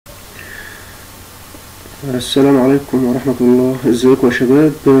السلام عليكم ورحمة الله. ازيكم يا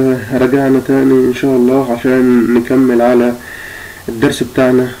شباب؟ رجعنا تاني ان شاء الله عشان نكمل على الدرس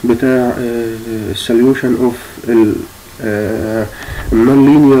بتاعنا بتاع solution of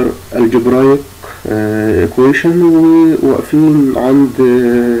Nonlinear Algebraic equation، وواقفين عند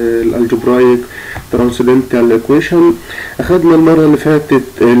الالجبرايك transcendental equation. اخدنا المرة اللي فاتت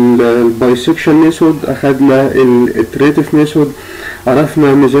البايسكشن ميثود، اخدنا الاتريتيف ميثود،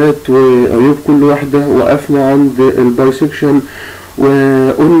 عرفنا ميزات وعيوب كل واحدة، وقفنا عند البايسكشن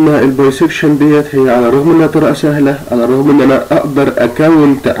وقلنا البايسكشن ديت هي على الرغم انها طريقة سهلة، على الرغم ان انا اقدر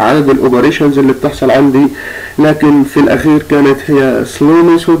اكاونت عدد الاوبريشنز اللي بتحصل عندي، لكن في الاخير كانت هي سلو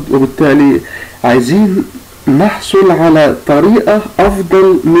ميثود، وبالتالي عايزين نحصل على طريقة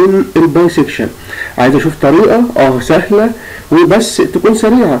افضل من البايسكشن. عايز اشوف طريقة سهلة وبس تكون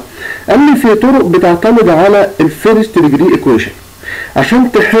سريعة. قال لي في طرق بتعتمد على الفيرست ديجري ايكويشن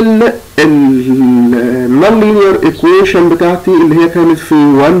عشان تحل النونلينير ايكويشن بتاعتي اللي هي كانت في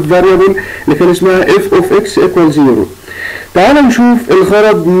one variable اللي كان اسمها f of x equals 0. تعال نشوف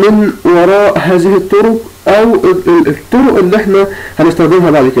الغرض من وراء هذه الطرق او الطرق اللي احنا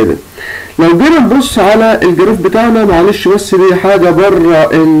هنستخدمها بعد كده. لو جينا نبص على الجراف بتاعنا، معلش بس دي حاجة بره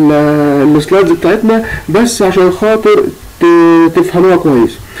السلايدز بتاعتنا بس عشان خاطر تفهموها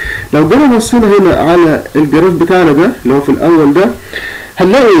كويس. لو جينا بصينا هنا على الجراف بتاعنا ده اللي هو في الاول ده،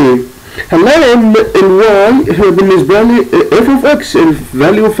 هنلاقي ايه؟ هنلاقي ان الواي هي بالنسبه لي f of x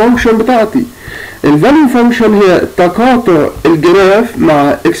الفاليو فانكشن بتاعتي. الفاليو فانكشن هي تقاطع الجراف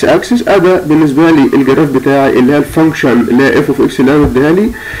مع x اكسس. ده بالنسبه لي الجراف بتاعي اللي هي الفانكشن اللي هي f of x اللي انا مديها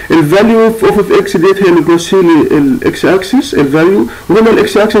لي. الفاليو of x ديت هي اللي بتمثل لي الاكس اكسس الفاليو، وهنا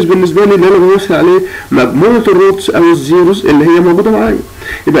الاكس اكسس بالنسبه لي اللي انا بمثل عليه مجموعه الروتس او الزيروز اللي هي موجوده معايا.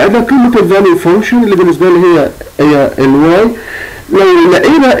 يبقى ده قيمه الفاليو فانكشن اللي بالنسبه لي هي الواي. لو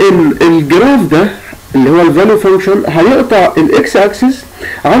لقينا ان الجراف ده اللي هو الفاليو فانكشن هيقطع الاكس اكسس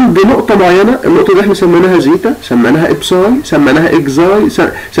عند نقطة معينة، النقطة دي احنا سميناها زيتا، سميناها ابساي، سميناها اكزاي،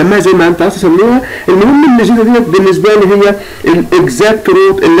 سميها زي ما انت عايز تسميها. المهم ان زيتا ديت بالنسبة لي هي الاكزاكت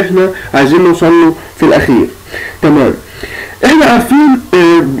روت اللي احنا عايزين نوصل له في الاخير. تمام. احنا عارفين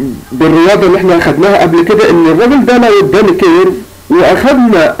بالرياضة اللي احنا اخدناها قبل كده ان الراجل ده لو اداني كيرف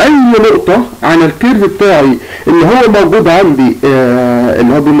واخدنا اي نقطة على الكيرف بتاعي اللي هو موجود عندي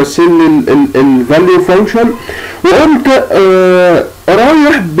اللي هو بيمثل لي الفاليو فانكشن، وقمت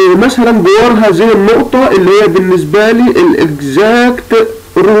رايح مثلا جوار هذه النقطة اللي هي بالنسبة لي الاكزاكت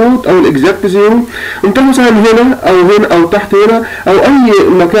روت او الاكزاكت زيرو، قمت مثلا هنا او هنا او تحت هنا او اي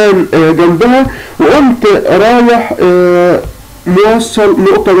مكان جنبها، وقمت رايح موصل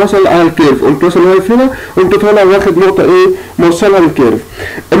نقطة مثلا على الكيرف، قمت مثلا واقف هنا قمت طالع واخد نقطة موصلها للكيرف.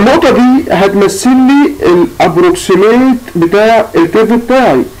 النقطة دي هتمثل لي الابروكسيميت بتاع الكيرف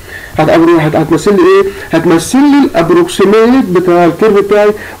بتاعي. هتمثل لي ايه؟ هتمثل لي الابروكسيميت بتاع الكيرف بتاعي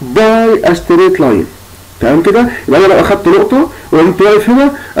باي ستريت لاين. تمام كده؟ يبقى انا لو اخدت نقطة وقمت واقف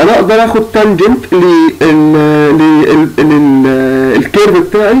هنا انا اقدر اخد تانجنت للكيرف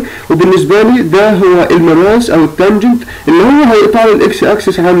بتاعي، وبالنسبة لي ده هو المماس او التانجنت اللي هو هيقطع لي الاكس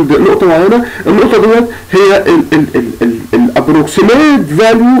اكسس عند نقطة معينة. النقطة ديت هي الابروكسيميت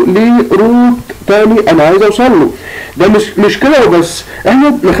فاليو لروت تاني انا عايز اوصل له. ده مش كده وبس،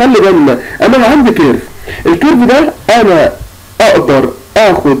 احنا نخلي بالنا انا عندي كيرف، الكيرف ده انا اقدر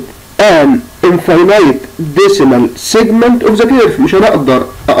اخد ان infinite decimal segment of the curve. مش انا اقدر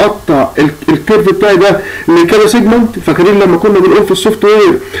اقطع الكيرف بتاعي ده لكذا سيجمنت. فاكرين لما كنا بنقول في السوفت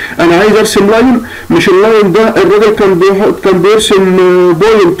وير انا عايز ارسم لاين، مش اللاين ده الراجل كان بيرسم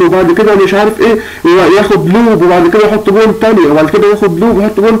بوينت وبعد كده مش عارف ايه ياخد لوب وبعد كده يحط بوينت تانية وبعد كده ياخد لوب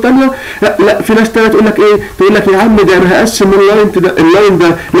ويحط بوينت تانية. لا في ناس تانية تقول لك ايه؟ تقول لك يا عم ده انا هقسم اللاين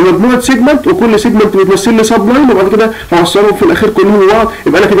ده لمجموعة سيجمنت، وكل سيجمنت بتمثل لي سب لاين، وبعد كده هوصلهم في الاخير كلهم بعض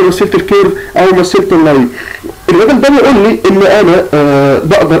يبقى انا كده مثلت الكيرف او مثلت اللاين. الراجل ده بيقول لي ان انا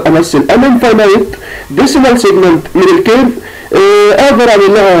بقدر امثل انفاينايت ديسيمال سيجمنت من الكيرف، اقدر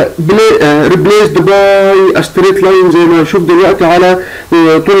اعمل لها ريبليسد باي ستريت لاين زي ما نشوف دلوقتي على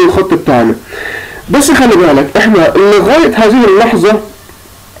طول الخط بتاعنا. بس خلي بالك احنا لغايه هذه اللحظه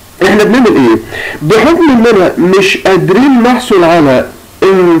احنا بنعمل ايه؟ بحكم اننا مش قادرين نحصل على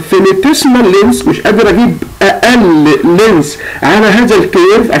انفينيتيسمال لينس، مش قادر اجيب اقل لينس على هذا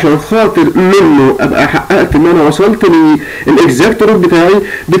الكيرف عشان خاطر منه ابقى حققت ان انا وصلت للاكزاكت روت بتاعي.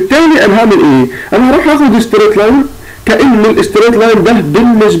 بالتالي انا هعمل ايه؟ انا هروح اخد ستريت لاين كأن الستريت لاين ده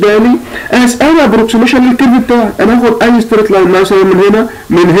بالنسبه لي انا ابروكسيميشن للكيرف بتاعي. انا هاخد اي ستريت لاين مثلا من هنا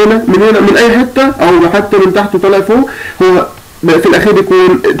من هنا من هنا من اي حته او حتى من تحت وطالع فوق، هو في الاخير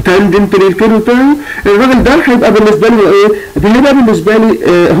يكون تانجنت للكيرف بتاعي، الراجل ده هيبقى بالنسبه لي ايه؟ ده هيبقى بالنسبه لي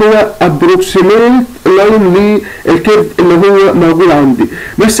هو ابروكسيميت لاين للكيرف اللي هو موجود عندي.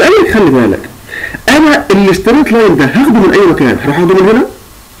 بس قال لك خلي بالك، انا الستريت لاين ده هاخده من اي مكان، هروح اخده من هنا،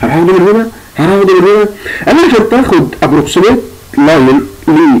 هروح اخده من هنا، هاخده من هنا. انا عشان تاخد ابروكسيميت لاين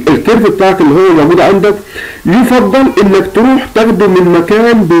للكيرف بتاعك اللي هو موجود عندك، يفضل انك تروح تاخده من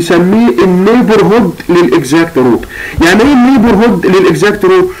مكان بيسميه النيبر هود للاكزاكت روت. يعني ايه النيبر هود للاكزاكت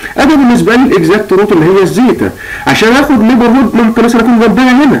روت؟ انا بالنسبه لي الاكزاكت روت اللي هي الزيتا، عشان اخد نيبر هود ممكن مثلا اكون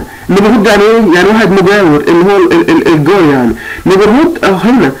جنبها هنا. نيبر هود يعني ايه؟ يعني واحد مجاور اللي هو الجاي يعني. نيبر هود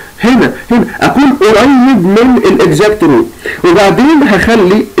هنا هنا هنا اكون قريب من الاكزاكت روت، وبعدين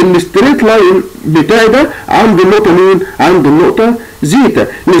هخلي الستريت لاين بتاعي ده عند النقطه مين؟ عند النقطه زيتا.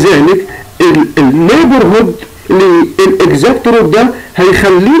 لذلك النيبر هود للاكزاكت روت ده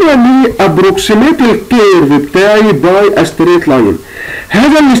هيخلينا ابروكسيميت الكيرف بتاعي باي ستريت لاين.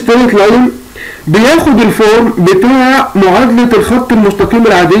 هذا الستريت لاين بياخد الفورم بتاع معادله الخط المستقيم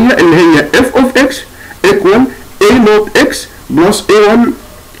العاديه اللي هي f of x equal a naught x plus a1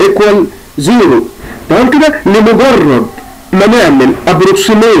 equal 0. تمام كده؟ لمجرد ما نعمل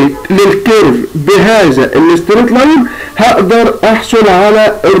ابروكسيميت للكيرف بهذا الستريت لاين هقدر احصل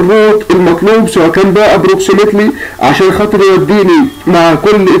على الروت المطلوب، سواء كان بقى ابروكسيميتلي عشان خاطر يوديني مع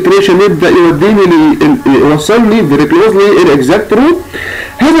كل iteration يبدا يوديني يوصلني فيري كلوزلي الاكزاكت روت.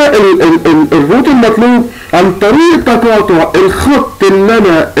 هذا الروت المطلوب عن طريق تقاطع الخط اللي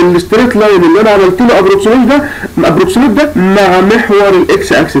انا الستريت لاين اللي انا عملت له ابروكسيميت ده مع محور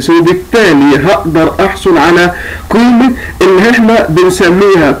الاكس اكسس، وبالتالي هقدر احصل على قيمه اللي احنا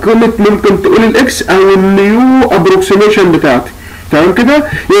بنسميها قيمه ممكن تقول الاكس او النيو ابروكسيميشن بتاعتي. تمام كده؟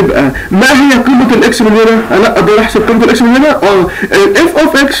 يبقى ما هي قيمه الاكس من هنا؟ انا اقدر احسب قيمه الاكس من هنا؟ اف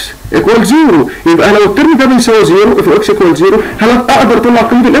اوف اكس ايكوال 0. يبقى لو الترم ده بيساوي 0 اف اكس ايكوال 0 هل اقدر اطلع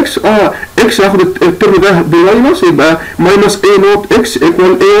قيمه الاكس؟ اكس هاخد الترم ده بماينس، يبقى ماينس a نوت اكس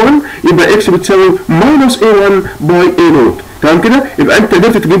ايكوال a1، يبقى اكس بتساوي ماينس a1 باي a نوت. تمام كده؟ يبقى انت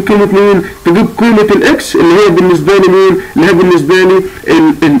قدرت تجيب قيمه مين؟ تجيب قيمه الاكس اللي هي بالنسبه لي مين؟ اللي هي بالنسبه لي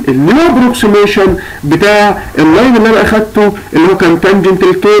النيو ابروكسيميشن بتاع اللاين اللي انا اخدته اللي هو كان تانجنت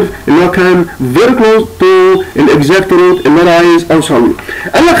الكيرف اللي هو كان فيري كلوز تو الاكزاكت روت اللي انا عايز اوصل له.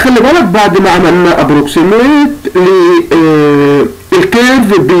 قال لك خلي بالك بعد ما عملنا ابروكسيميت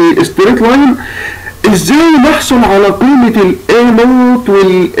للكيرف بستريت لاين، ازاي نحصل على قيمة ال A نوت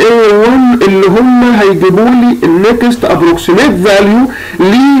وال A1 اللي هم هيجيبوا لي النكست ابروكسيميت فاليو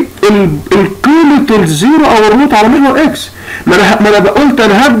للقيمة الزيرو او الروت على محور اكس. ما انا قلت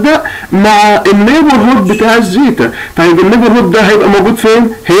انا هبدأ مع النيبر هود بتاع الزيتا. طيب النيبر هود ده هيبقى موجود فين؟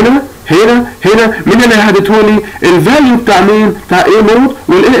 هنا هنا هنا. مين اللي هديتهولي؟ الفاليو بتاع مين؟ بتاع A نوت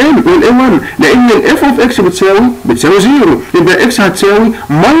والاي ان والاي 1، لان الاف اوف اكس بتساوي 0، يبقى اكس هتساوي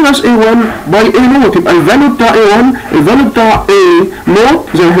ماينس A1 باي A نوت. يبقى الفاليو بتاع A1 الفاليو بتاع A نوت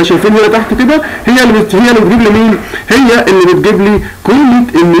زي ما احنا شايفين هنا تحت كده هي اللي بتجيب لي مين؟ هي اللي بتجيب لي قيمه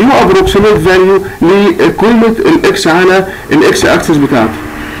النيو ابروكسيميت فاليو لقيمه الاكس على الاكس اكسس بتاعتي.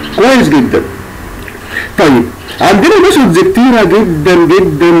 كويس جدا. طيب عندنا ميثودز كتيرة جدا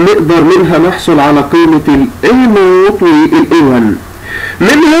جدا نقدر منها نحصل على قيمة ال A نوت وال A1.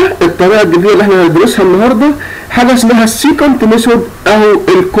 منها الطريقة الجديدة اللي احنا هندرسها النهاردة حاجة اسمها السيكنت ميثود أو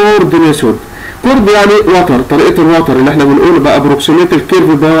الكورد ميثود. كورد يعني وتر، طريقة الوتر اللي احنا بنقول بقى ابروكسيميت الكيرف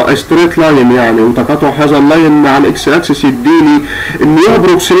بقى ستريت لاين يعني، وتقاطع هذا اللاين مع الاكس اكسس يديني النيو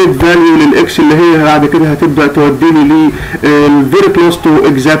ابروكسيميت فاليو للاكس اللي هي بعد كده هتبدا توديني للفيري كلوز تو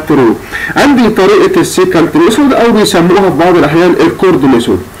اكزاكت روت. عندي طريقة السيكنت ميثود او بيسموها في بعض الاحيان الكورد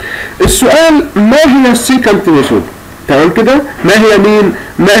ميثود. السؤال ما هي السيكنت ميثود؟ تمام كده؟ ما هي مين؟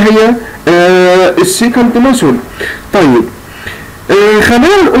 ما هي السيكنت ميثود؟ طيب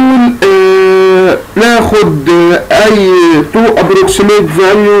خلينا نقول ناخد اي تو ابروكسيميت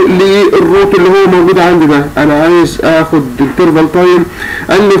فاليو للروت اللي هو موجود عندي ده. انا عايز اخد انترفال تايم،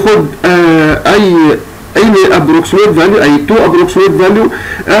 قال لي خد اي ابروكسيميت فاليو، اي تو ابروكسيميت فاليو.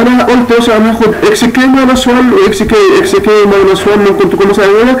 انا قلت مثلا هاخد اكس كي ماينس 1 واكس كي ماينس 1 ممكن تكون مثلا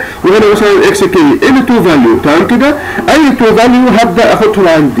هنا وهنا مثلا اكس كي ان تو فاليو. تمام كده؟ اي تو فاليو هبدا اخدهم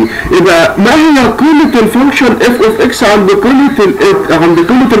عندي. يبقى ما هي قيمه الفانكشن اف اوف اكس عند قيمه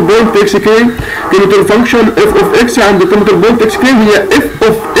البوينت اكس كي؟ قيمه الفانكشن اف اوف اكس عند قيمه البوينت اكس كي هي اف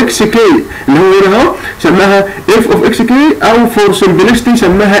اوف اكس كي اللي هو هنا اهو سماها اف اوف اكس كي او فور سمبلستي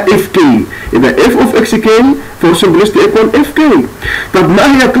سماها اف كي. يبقى اف اوف اكس كي فور سمبلستي ايكوال اف كي. طب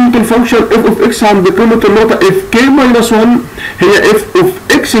ما هي قيمه الفانكشن اف اوف اكس عند قيمه النقطه اف كي ماينس 1؟ هي اف اوف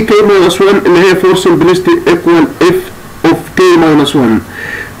اكس كي ماينس 1 اللي هي فور سمبلستي ايكوال اف اوف كي ماينس 1.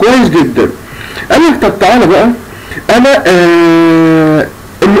 كويس جدا. قال لك طب تعالى بقى انا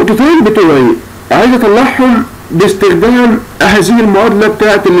النقطتين بتوعي عايز اطلعهم باستخدام هذه المعادله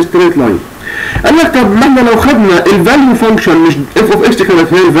بتاعه الستريت لاين. قال لك طب ما احنا لو خدنا الفاليو فانكشن، مش اف اوف اكس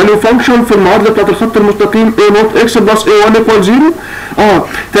كانت هي الفاليو فانكشن في المعادله بتاعت الخط المستقيم a نوت اكس بلس a1 ايكوال 0.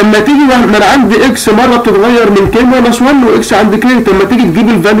 طب ما تيجي ما انا عندي اكس مره بتتغير من k ماينس 1 واكس عند k، طب ما تيجي تجيب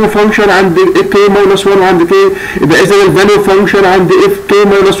الفاليو فانكشن عند k ماينس 1 وعند k، يبقى اذا الفاليو فانكشن عند اف k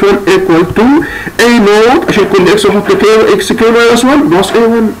ماينس 1 ايكوال 2 a نوت، عشان كل اكس احط k اكس k ماينس 1 بلس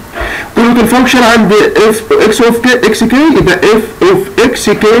a1. قيمة الفانكشن عند اف اكس اوف كي اكس كي يبقى اف اوف اكس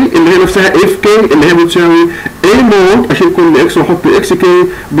كي اللي هي نفسها اف كي اللي هي بتساوي a نوت، عشان كل اكس واحط اكس كي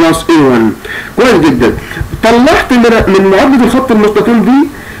بلس a1. كويس جدا. طلعت من معادلة الخط المستقيم دي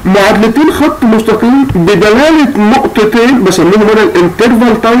معادلتين خط مستقيم بدلالة نقطتين بسميهم انا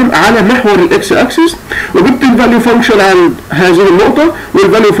الانترفال تايم على محور الاكس اكسس، وجبت الفاليو فانكشن عند هذه النقطة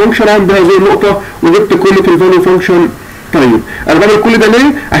والفاليو فانكشن عند هذه النقطة، وجبت قيمة الفاليو فانكشن. طيب انا بعمل كل ده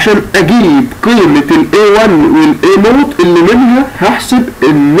ليه؟ عشان اجيب قيمة ال A1 وال A نوت اللي منها هحسب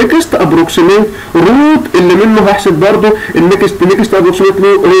النكست ابروكسيميت روت، اللي منه هحسب برضه النكست ابروكسيميت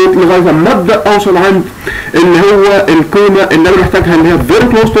روت لغاية ما ابدا اوصل عند اللي هو القيمة اللي انا محتاجها اللي هي فيري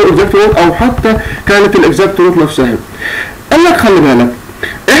كلوز تو اكزاكت روت، او حتى كانت الاكزاكت روت نفسها. قال لك خلي بالك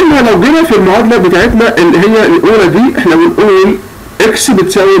احنا لو جينا في المعادلة بتاعتنا اللي هي الاولى دي احنا بنقول اكس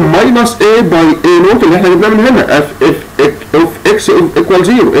بتساوي ماينس a باي a نوت اللي احنا جبناه من هنا اف اوف اكس ايكوال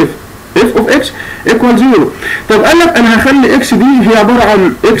 0 اف اوف اكس ايكوال 0. طب قال لك انا هخلي اكس دي هي عباره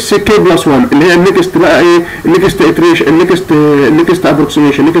عن اكس كي بلس 1 اللي هي النكست بقى ايه النكست اتريشن النكست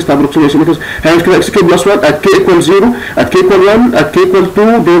ابروكسيميشن هعمل كده اكس كي بلس 1 ات كي ايكوال 0 ات كي ايكوال 1 ات كي ايكوال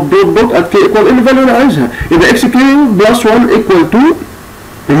 2 دوت دوت دوت ات كي ايكوال ايه الفاليو اللي انا عايزها، يبقى اكس كي بلس 1 ايكوال 2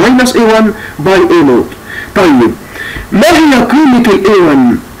 ماينس a1 باي a نوت. طيب ما هي قيمة ال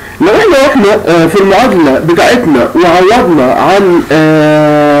A1؟ لو احنا في المعادلة بتاعتنا وعوضنا عن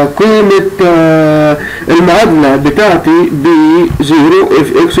قيمة المعادلة بتاعتي ب 0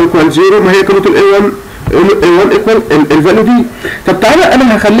 if x equal 0، ما هي قيمة ال A1 equal الفاليو دي. طب تعالى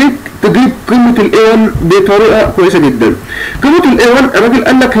انا هخليك تجيب قيمة ال A1 بطريقة كويسة جدا. قيمة ال A1 الراجل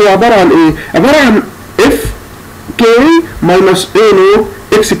قال لك هي عبارة عن ايه؟ عبارة عن f k minus a نوت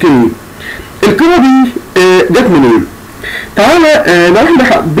x k. القيمة دي جت منين؟ تعالى لو احنا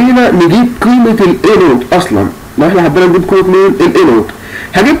حبينا نجيب قيمة ال A نوت اصلا، لو احنا حبينا نجيب قيمة مين؟ ال A نوت.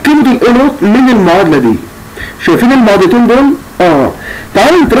 هجيب قيمة ال A نوت من المعادلة دي. شايفين المعادلتين دول؟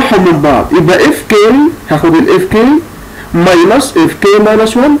 تعالوا نطرحهم من بعض، يبقى اف كي هاخد الاف كي ماينس اف كي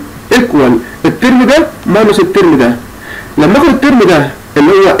ماينس 1 ايكوال الترم ده ماينس الترم ده. لما اخد الترم ده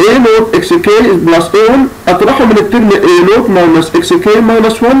اللي هو A نوت اكس كي بلس A1 اطرحه من الترم A نوت ماينس اكس كي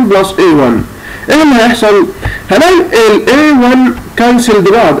ماينس 1 بلس A1. ايه اللي هيحصل؟ هلاقي ال A1 كانسل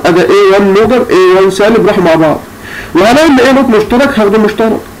بعض، ادي A1 موجب A1 سالب راحوا مع بعض، وهلاقي ان A نوت مشترك هاخده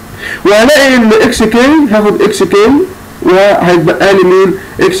مشترك، وهلاقي ان اكس كي هاخد اكس كي وهيتبقى لي مين؟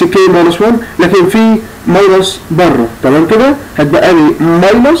 اكس كي ماينس 1، لكن في ماينس بره، تمام كده؟ هتبقى لي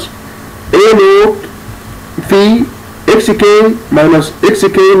ماينس A نوت في اكس كي ماينس اكس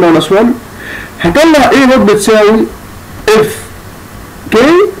كي ماينس 1. هطلع A نوت بتساوي اف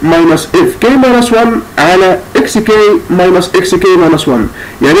كي ماينس اف كي ماينس 1 على اكس كي ماينس اكس كي ماينس 1.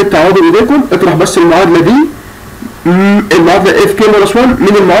 يعني التعاضد بايديكم اطرح بس المعادله دي، المعادله اف كي ماينس 1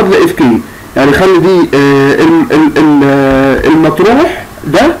 من المعادله اف كي، يعني خلي دي المطروح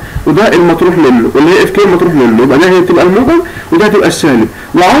ده وده المطروح منه، واللي هي اف كي المطروح منه، يبقى ده هي تبقى الموجب وده هتبقى السالب،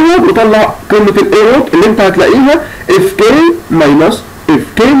 وعوض وطلع قيمه الاي نوت اللي انت هتلاقيها اف كي ماينس اف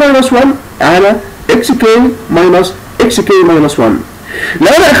كي ماينس 1 على اكس كي ماينس اكس كي ماينس 1. لو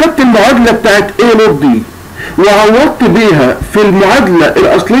انا اخدت المعادله بتاعت A نوت دي وعوضت بيها في المعادله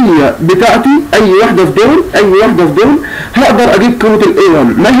الاصليه بتاعتي اي واحده في دول هقدر اجيب قيمه ال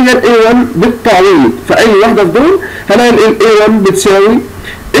A1. ما هي ال A1 بالتعويض في اي واحده في دول؟ هلاقي ال A1 بتساوي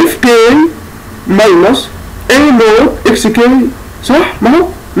اف كي ماينس A نوت اكس كي، صح؟ ما هو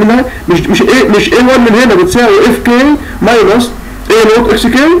مش A1 من هنا بتساوي اف كي ماينس A نوت اكس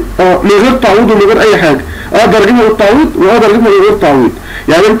كي من غير تعويض ومن غير اي حاجه، اقدر اجيبها بالتعويض واقدر اجيبها من غير تعويض.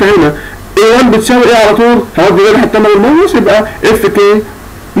 يعني انت هنا A1 بتساوي ايه على طول؟ هودي غير حتى من الماينس يبقى اف كي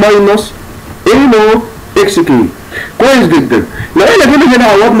ماينس A نوت اكس كي. كويس جدا. لو احنا جينا هنا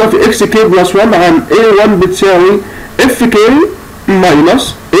عوضنا في اكس كي بلس 1 عن A1 بتساوي اف كي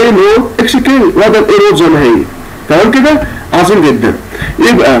ماينس A نوت اكس كي، وده ال A نوت زي ما هي. تمام كده؟ عظيم جدا.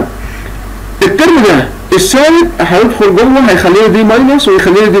 يبقى الترم ده السالب هيدخل جوه هيخليني دي ماينس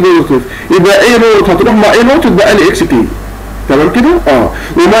ويخليني دي بوزيتيف، يبقى A نوت هتروح مع A نوت تبقى لي اكس كي. تمام كده؟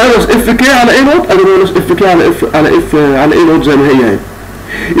 وماينس اف كي على A نوت ادي ماينس اف كي على اف على A نوت زي ما هي اهي.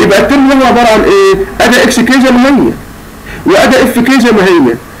 يبقى الترم ده عباره عن ايه؟ ادي اكس كي زي ما هي وادي اف كي زي ما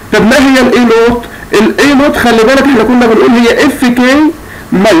هي. طب ما هي الاي نوت؟ الاي نوت خلي بالك احنا كنا بنقول هي اف كي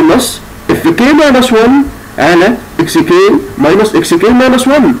ماينس اف كي ماينس 1 على اكس كي ماينس اكس كي ماينس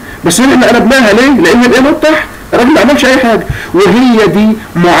 1. بس هنا احنا قلبناها ليه؟ لان الاي نوت تحت الراجل ما عملش اي حاجه، وهي دي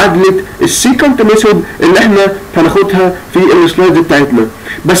معادله السيكانت ميثود اللي احنا هناخدها في السلايدز بتاعتنا.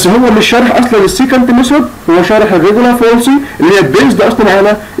 بس هو مش شارح اصلا السيكانت ميثود، هو شارح الريجولا فولسي اللي هي بيزد اصلا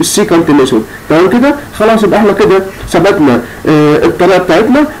على السيكانت ميثود. تمام كده؟ خلاص يبقى احنا كده ثبتنا الطريقه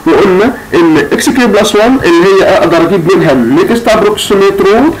بتاعتنا وقلنا ان اكس كي بلس 1 اللي هي اقدر اجيب منها نيكست ابروكسيميت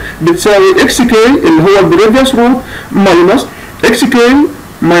روت بتساوي اكس كي اللي هو البريفيوس روت ماينس اكس كي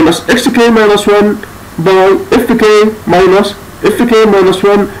ماينس اكس كي ماينس 1 باي اف كي ماينس اف كي ماينس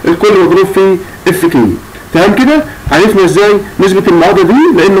 1 الكل مضروب في اف كي. تمام كده؟ عرفنا ازاي نثبت المعادله دي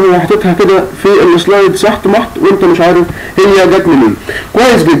لان هو حاططها كده في السلايد سحت محت وانت مش عارف هي جت منين.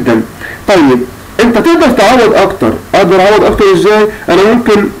 كويس جدا. طيب انت تقدر تعوض اكتر. اقدر اعوض اكتر ازاي؟ انا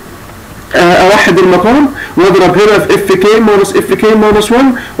ممكن اوحد المقام واضرب هنا في اف كي ماينس اف كي ماينس 1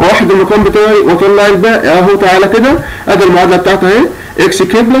 واوحد المقام بتاعي واطلع الباقي اهو. تعالى كده ادي المعادله بتاعتها اهي اكس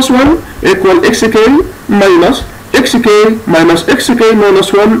كي بلس 1 ايكوال اكس كي ماينس اكس كي ماينس اكس كي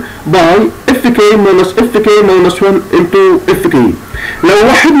ماينس 1 باي اف كي ماينس اف كي ماينس 1 انتو اف كي. لو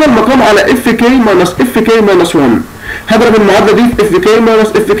وحدنا المقام على اف كي ماينس اف كي ماينس 1 هضرب المعادله دي في اف كي ماينس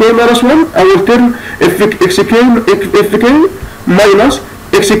اف كي ماينس 1 اول ترم اكس كي اف كي ماينس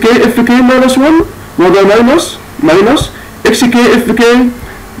اكس كي اف كي ماينس 1 وده ماينس اكس كي اف كي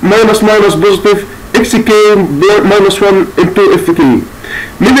ماينس بوزيتيف اكس كي ماينس 1 انتو اف كي.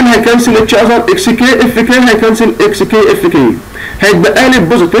 مين اللي هيكنسل اتش اذر؟ اكس كي اف كي هيكنسل اكس كي اف كي، هيتبقى لي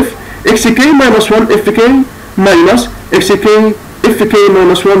بوزيتيف اكس كي ماينس 1 اف كي ماينس اكس كي اف كي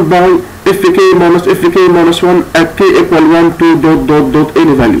ماينس 1 باي اف كي ماينس اف كي ماينس 1 at k equal 1 2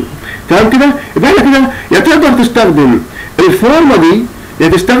 any value. تمام كده؟ يبقى احنا كده يا تقدر تستخدم الفورمه دي يا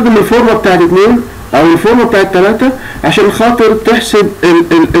تستخدم الفورمه بتاعت 2 او الفورمه بتاعت 3 عشان خاطر تحسب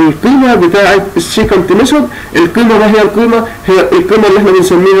القيمه بتاعت السيكانت ميثود. القيمه ما هي القيمه؟ هي القيمه اللي احنا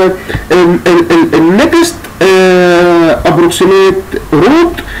بنسميها النكست ابروكسيميت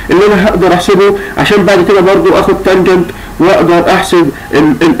روت اللي انا هقدر احسبه عشان بعد كده برضو اخد تانجنت واقدر احسب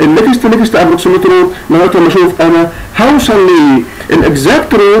النكست ابروكسيميت روت لغايه ما اشوف انا هوصل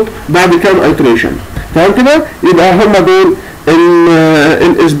للاكزاكت روت بعد كام ايتريشن. تمام كده؟ يبقى هم دول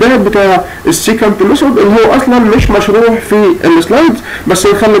الاثبات بتاع السيكانت ميثود اللي هو اصلا مش مشروح في السلايدز، بس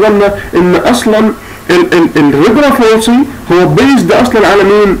نخلي بالنا ان اصلا الريجولا فولسي هو بيزد اصلا على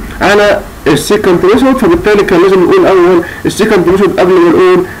مين؟ على السيكانت ميثود، فبالتالي كان لازم نقول اول السيكانت ميثود قبل ما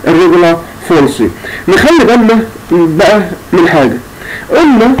نقول الريجولا فولسي. نخلي بالنا بقى من حاجه،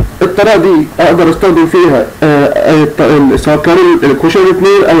 قلنا الطريقه دي اقدر استخدم فيها سواء كان الايكويشن 2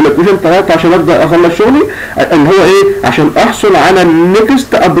 او الايكويشن 3 عشان ابدا اخلص شغلي اللي هو ايه؟ عشان احصل على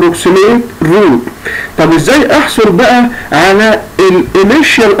النكست ابروكسيميت روت. طب ازاي احصل بقى على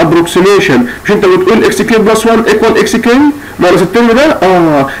الانيشال ابروكسيميشن؟ مش انت بتقول اكس كي بلس 1 ايكوال اكس كي ناقص الترم ده؟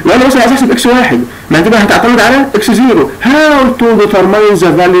 لو انا مثلا عايز احسب اكس 1 ما كده هتعتمد على اكس 0. How to determine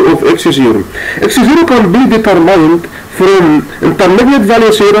the value of x 0? x 0 can be determined from intermediate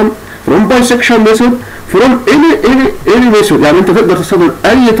value theorem, from bisection method, from any method. يعني انت تقدر تستخدم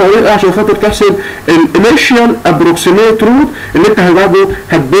اي طريقه عشان خاطر تحسب الانيشال ابروكسيميت روت اللي انت برضه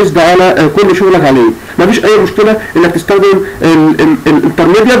هتبيزد على كل شغلك عليه. مفيش اي مشكله انك تستخدم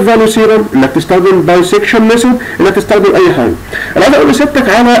الانترميديت فاليو ثيورم، انك تستخدم بايسكشن ميثود، انك تستخدم اي حاجه. انا عايز اقول لسيادتك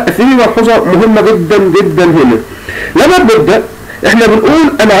على في ملحوظه مهمه جدا جدا هنا. لما بنبدا احنا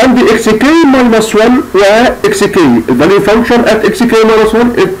بنقول انا عندي اكس كي ماينس 1 واكس كي الفاليو فانكشن ات اكس كي ماينس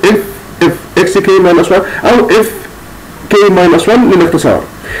 1 اف اكس كي ماينس 1 او اف كي ماينس 1 للاختصار،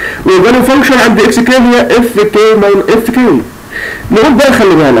 والفاليو فانكشن عند اكس كي هي اف كي ماينس اف كي. نقول بقى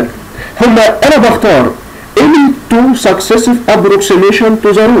خلي بالك انا بختار any two successive approximation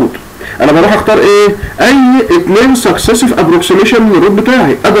to the root. انا بروح اختار ايه؟ اي 2 successive approximation للروت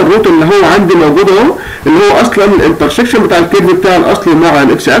بتاعي. ادي الروت اللي هو عندي موجود اهو اللي هو اصلا الانترسكشن بتاع الكيرف بتاعي الاصلي مع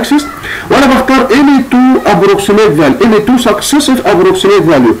الاكس اكسس، وانا بختار any two approximate value any two successive approximate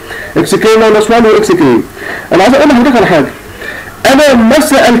value اكس كي ماينس 1 واكس كي. انا عايز اقول لحضرتك على حاجه، انا ما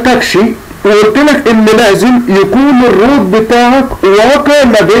سالتكش وقلت لك ان لازم يكون الروت بتاعك واقع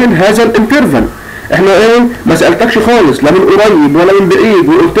ما بين هذا الانترفال. احنا ايه؟ ما سالتكش خالص لا من قريب ولا من بعيد،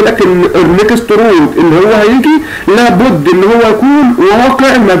 وقلت لك ان النكست روت اللي هو هيجي لابد ان هو يكون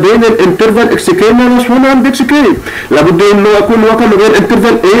واقع ما بين الانترفال اكس كي ماينس 1 عند اكس كي، لابد ان هو يكون واقع ما بين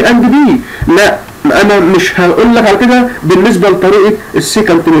الانترفال A اند B. لا انا مش هقول لك على كده بالنسبه لطريقه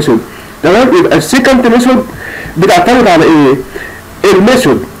السيكانت ميثود. تمام؟ يبقى السيكانت ميثود بتعتمد على ايه؟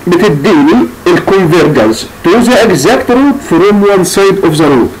 الميثود بتديني الكونفرجنس تو ذا اكزاكت روت فروم وان سايد اوف ذا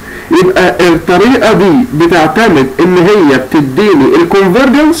روت. يبقى الطريقه دي بتعتمد ان هي بتديني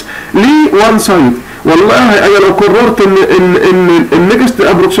الكونفرجنس لوان سايد. والله انا لو قررت ان النكست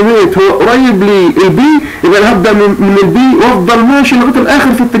ابروكسيميت هو قريب للبي، يبقى انا هبدا من البي وافضل ماشي لغايه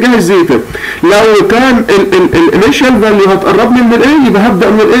الاخر في اتجاه الزيتا. لو كان الانيشال فاليو هتقربني من الاي، يبقى هبدا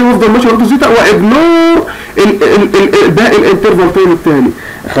من الاي وافضل ماشي لغايه الزيتا واجنور باقي الانترفال تايم الثاني.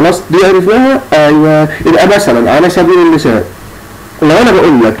 خلاص دي عرفناها. ايوه. يبقى مثلا على سبيل المثال لو انا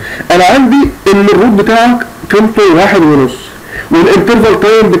بقول لك انا عندي ان الروت بتاعك قيمته 1.5 والانترفال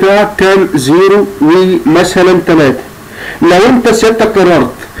تايم بتاعك كان 0 ومثلا 3. لو انت سيادتك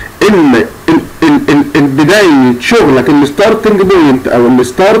قررت ان البداية شغلك الستارتنج بوينت او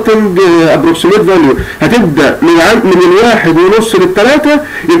الستارتنج ابروكسيميت فاليو هتبدا من 1.5 ل3،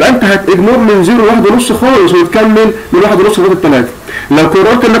 يبقى انت هتجنور من 0 ل1.5 خالص وتكمل من 1.5 لغايه 3. لو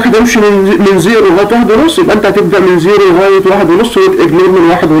قررت انك هتمشي من 0 لغايه 1.5، يبقى انت هتبدا من 0 لغايه 1.5 وتجنور من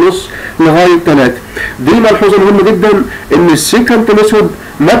 1.5 لغايه 3. دي ملحوظه مهمه جدا ان السيكنت ميثود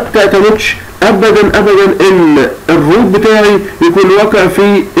ما بتعتمدش ابدا ان الروت بتاعي يكون واقع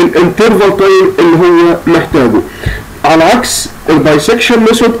في الانترفال تايم اللي هو محتاجه. على عكس البايسكشن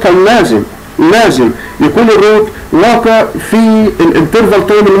ميثود كان لازم يكون الروت واقع في الانترفال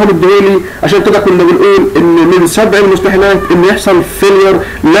تايم اللي هو مديهولي. عشان كده كنا بنقول ان من 7 المستحيلات ان يحصل فيلير،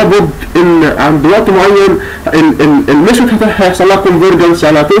 لابد ان عند وقت معين الميثود هيحصل لها كونفرجنس،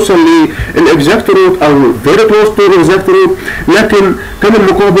 يعني هتوصل للاكزاكت روت او فيري كلوز تو الاكزاكت روت، لكن كان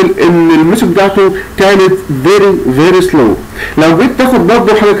المقابل ان الميثود بتاعته كانت فيري سلو. لو جيت تاخد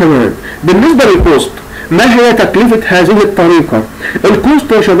برضه حاجه كمان بالنسبه للكوست، ما هي تكلفة هذه الطريقة؟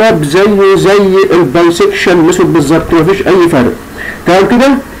 الكوست يا شباب زي البايسكشن ميثود بالظبط، مفيش أي فرق. تمام كده؟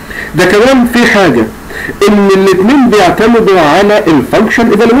 ده كمان في حاجة إن الاتنين بيعتمدوا على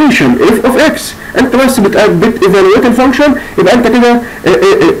الفانكشن ايفالويشن اف اوف اكس. أنت بس بتيفالويت الفانكشن، يبقى أنت كده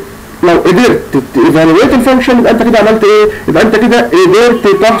لو قدرت تيفالويت الفانكشن يبقى أنت كده عملت إيه؟ يبقى أنت كده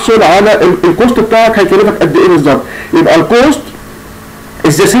قدرت تحصل على الكوست بتاعك هيكلفك قد إيه بالظبط. يبقى الكوست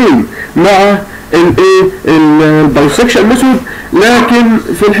از ذا سيم مع البايسكشن ميثود، لكن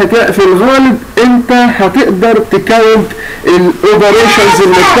في الغالب انت هتقدر تكاونت الاوبريشنز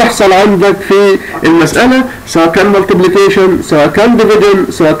اللي بتحصل عندك في المساله، سواء كان مالتيبليكيشن، سواء كان ديفيجن،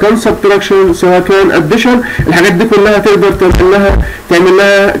 سواء كان سبتراكشن، سواء كان اديشن. الحاجات دي كلها تقدر تعمل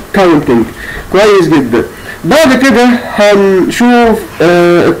لها كاونتنج كويس جدا. بعد كده هنشوف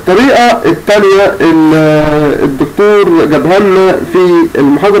الطريقة التانية اللي الدكتور جابها لنا في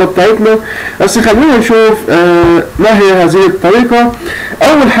المحاضرة بتاعتنا، بس خلينا نشوف ما هي هذه الطريقة.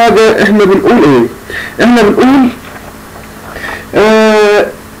 أول حاجة احنا بنقول ايه؟ احنا بنقول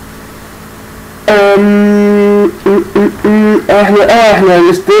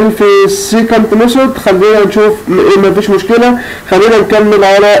احنا ستيل في السيكنت ميثود. خلينا نشوف ما فيش مشكله، خلينا نكمل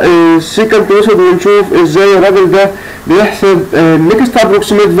على السيكنت ميثود ونشوف ازاي الراجل ده بيحسب نيكست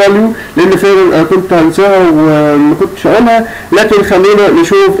ابروكسيميت فاليو، لان فعلا كنت هنساها وما كنتش اقولها، لكن خلينا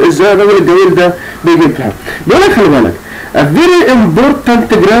نشوف ازاي الراجل الجميل ده بيجيبها. بيقول لك خلي بالك a very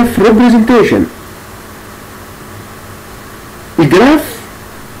important graph representation. الجراف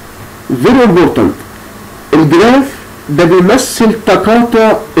very important. الجراف ده بيمثل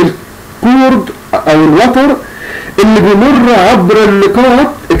تقاطع الكورد او الوتر اللي بيمر عبر النقاط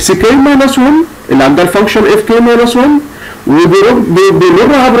اكس كي ماينس 1 اللي عندها الفانكشن اف كي ماينس 1،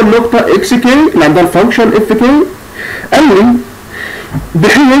 وبيمر عبر النقطة اكس كي اللي عندها الفانكشن اف كي. قال لي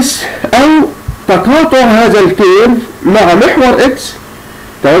بحيث او تقاطع هذا الكيرف مع محور اكس،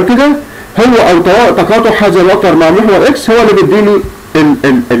 تمام كده، هو او تقاطع هذا الوتر مع محور اكس هو اللي بيديني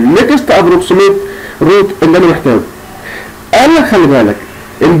النكست ابروكسيميت روت اللي انا محتاجه. قال لك خلي بالك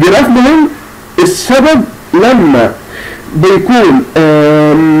الجراف مهم. السبب لما بيكون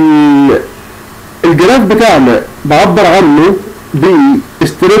الجراف بتاعنا بعبر عنه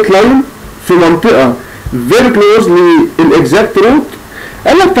بستريت لاين في منطقه فيري كلوز للاكزاكت روت،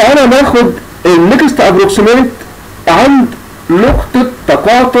 قال لك تعالى ناخد النكست ابروكسيميت عند نقطة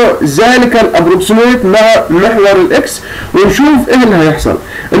تقاطع ذلك الابروكسيميت مع محور الاكس ونشوف ايه اللي هيحصل.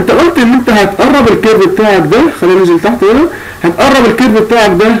 انت قلت ان انت هتقرب الكيرف بتاعك ده، خلينا ننزل تحت هنا، هتقرب الكيرف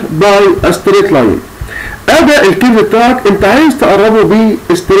بتاعك ده باي ستريت لاين. اداء الكيرف بتاعك انت عايز تقربه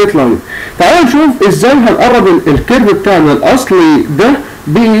بستريت لاين. تعال نشوف ازاي هنقرب الكيرف بتاعنا الاصلي ده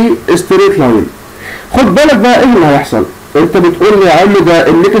بستريت لاين. خد بالك بقى ايه اللي هيحصل. انت بتقول لي يا عم ده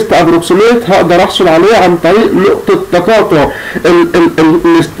النكست ابروكسيميت هقدر احصل عليه عن طريق نقطة تقاطع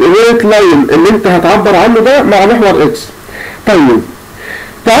الستريت لاين اللي انت هتعبر عنه ده مع محور اكس. طيب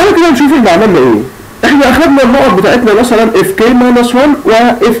تعالى كده نشوف احنا عملنا ايه. احنا اخدنا النقط بتاعتنا مثلا اف كي ماينس 1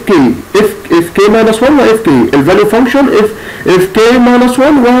 واف كي، اف كي ماينس 1 واف كي، الفاليو فانكشن اف كي ماينس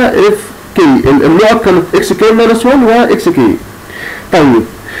 1 واف كي، النقط كانت اكس كي ماينس 1 واكس كي. طيب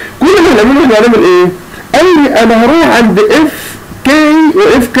كل اللي هنعمله احنا هنعمل ايه؟ قال لي انا هروح عند اف كي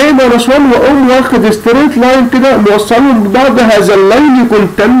واف كي ماينس 1 واقوم واخد ستريت لاين كده موصلهم ببعض، هذا اللاين يكون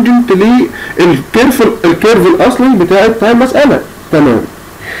تانجنت للكيرف الاصلي بتاع المساله. تمام.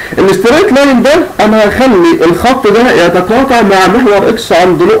 الستريت لاين ده انا هخلي الخط ده يتقاطع مع محور اكس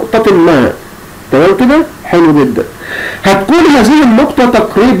عند نقطة ما. تمام كده؟ حلو جدا. هتكون هذه النقطة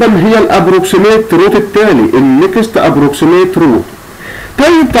تقريبا هي الابروكسيميت روت التالي، النكست ابروكسيميت روت.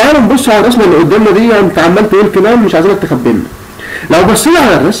 طيب تعالوا نبص على الرسمة اللي قدامنا دي، انت عمال تقول كلام مش عايزينك تخبينا. لو بصينا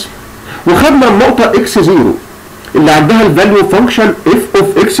على الرسم وخدنا النقطة اكس 0 اللي عندها الفاليو فانكشن اف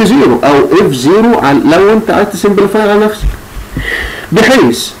اوف اكس 0 او اف 0 لو انت عايز تسمبليفاي على نفسك،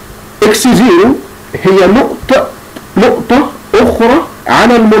 بحيث اكس 0 هي نقطة أخرى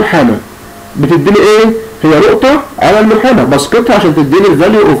على المنحنى. بتديني إيه؟ هي نقطة على المنحنى بسقطها عشان تديني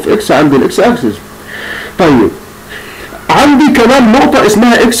الفاليو أوف إكس عند الإكس أكسس. طيب عندي كمان نقطة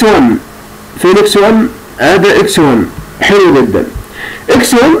اسمها إكس 1. فين إكس 1؟ أدا إكس 1. حلو جدا.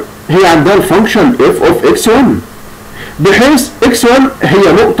 إكس 1 هي عندها الفانكشن اف أوف إكس 1، بحيث إكس 1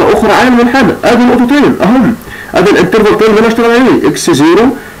 هي نقطة أخرى على المنحنى. أدي نقطتين أهم. ادي الانترفال تايم اللي انا اشتغل عليه اكس 0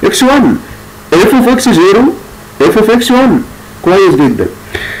 اكس 1، اف اوف اكس 0 اف اوف اكس 1. كويس جدا.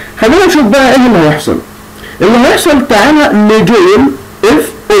 خلينا نشوف بقى ايه اللي هيحصل. اللي هيحصل تعالى نجوين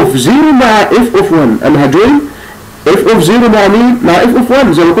اف اوف 0 مع اف اوف 1. انا هجوين اف اوف 0 مع مين؟ مع اف اوف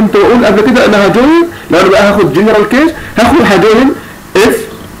 1 زي ما كنت بقول قبل كده. انا هجوين، لو انا بقى هاخد جنرال كيس هجوين اف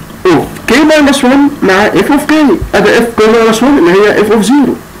اوف كي ماينس 1 مع اف اوف كي. ادي اف كي ماينس 1 اللي هي اف اوف 0،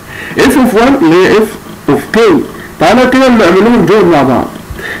 اف اوف 1 اللي هي اف اوف كي. تعالى كده نعمل لهم جوين مع بعض.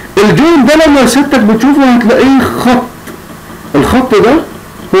 الجوين ده لما سيادتك بتشوفه هتلاقيه خط. الخط ده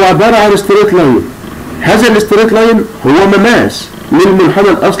هو عبارة عن ستريت لاين. هذا الستريت لاين هو مماس للمنحنى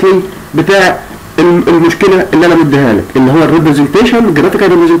الاصلي بتاع المشكلة اللي انا مديها لك، اللي هو الريبريزنتيشن، جرافيكال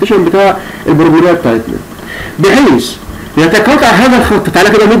ريبريزنتيشن بتاع البروبلمات بتاعتنا، بحيث يتقاطع هذا الخط. تعالى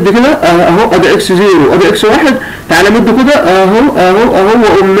كده مد كده اهو، ادي اكس 0 وادي اكس 1. تعالى مد كده اهو اهو اهو،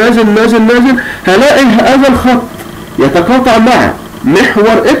 واقوم نازل نازل نازل، هلاقي هذا الخط يتقاطع مع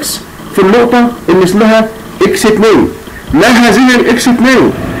محور اكس في النقطة اللي اسمها اكس 2. ما هذه الاكس 2؟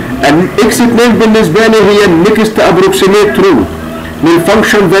 الاكس 2 بالنسبة لي هي النكست ابروكسيميت روت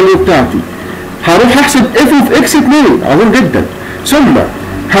للفانكشن فاليو بتاعتي. هروح احسب اف اوف اكس 2، عظيم جدا، ثم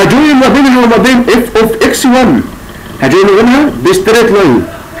هجوين ما بينها وما بين اف اوف اكس 1. هجوين ما بينها بستريت لاين.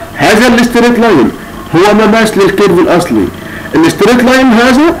 هذا الستريت لاين هو مماس للكيرف الاصلي. الستريت لاين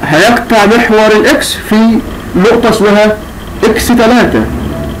هذا هيقطع محور الاكس في نقطة اسمها اكس 3،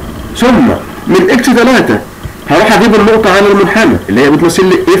 ثم من اكس 3 هروح اجيب النقطة على المنحنى اللي هي بتمثل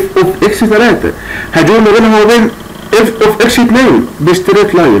لي اف اوف اكس 3، هجوين ما بينها وما بين اف اوف اكس 2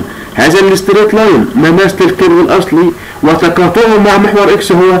 بستريت لاين. هذا الستريت لاين مماس للكيرف الاصلي وتقاطعه مع محور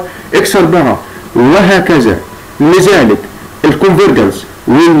اكس هو اكس 4، وهكذا. لذلك الكونفرجنس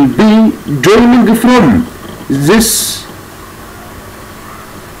will be joining from this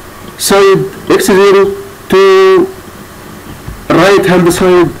side x0 to right hand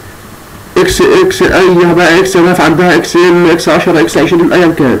side اكس اي بقى اكس ناف عندها اكس ام اكس 10 اكس 20 ايا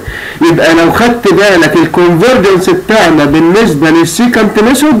كان. يبقى لو خدت بالك الكونفرجنس بتاعنا بالنسبه للسيكانت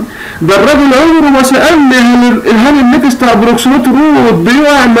ميثود ده، الراجل عمره ما سالني هل النكست ابروكسيميت روت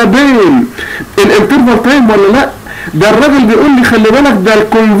بيقع ما بين الانترفال تايم ولا لا. ده الراجل بيقول لي خلي بالك ده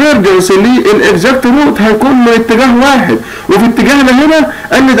الكونفرجنس للاكزاكت روت هيكون من اتجاه واحد، وفي اتجاهنا هنا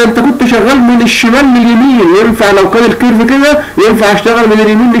قال لي ده انت كنت شغال من الشمال لليمين، ينفع لو كان الكيرف كده ينفع اشتغل من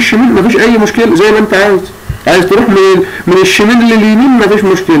اليمين للشمال مفيش اي مشكله، زي ما انت عايز تروح من الشمال لليمين مفيش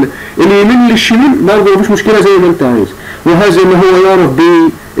مشكله، اليمين للشمال برضه مفيش مشكله زي ما انت عايز. وهذا ما هو يعرف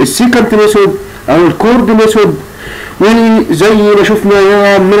بالسيكانت ميثود او الكورد ميثود. وزي ما شفنا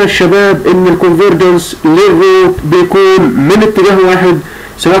يا من الشباب ان الكونفرجنس للروت بيكون من اتجاه واحد،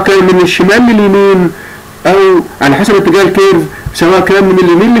 سواء كان من الشمال لليمين او على حسب اتجاه الكيرف، سواء كان من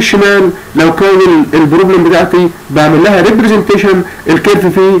اليمين للشمال. لو كان البروبلم بتاعتي بعمل لها ريبريزنتيشن الكيرف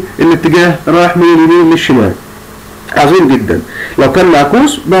في الاتجاه رايح من اليمين للشمال. عظيم جدا. لو كان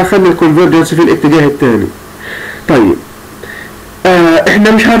معكوس بخلي الكونفرجنس في الاتجاه الثاني. طيب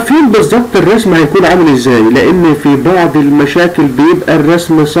احنا مش عارفين بالظبط الرسم هيكون عامل ازاي، لان في بعض المشاكل بيبقى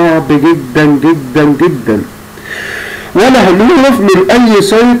الرسم صعب جدا جدا جدا، ولا هنعرف من اي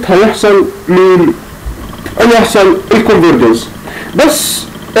سايت هيحصل الكونفرجنس. بس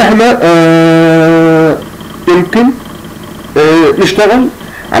احنا يمكن نشتغل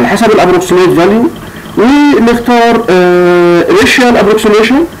على حسب الابروكسيميت فاليو ونختار initial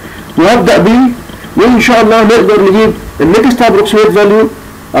approximation وابدا بيه، وان شاء الله نقدر نجيب النكست ابروكسيميت فاليو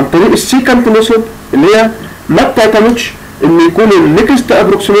عن طريق السيكانت ميثود اللي هي ما بتعتمدش ان يكون النكست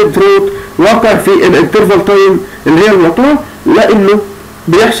ابروكسيميت روت واقع في الانترفال تايم اللي هي المقطوعه، لانه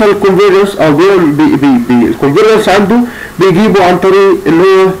بيحصل الكونفرجنس او الكونفرجنس عنده بيجيبه عن طريق ان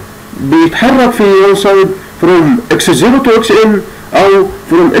هو بيتحرك في one side from x0 to xn او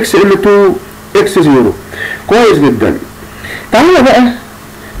from xn to x0. كويس جدا. تعالى بقى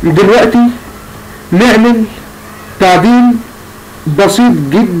دلوقتي نعمل تعديل بسيط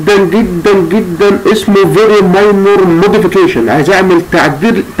جدا جدا جدا اسمه very minor modification. عايز اعمل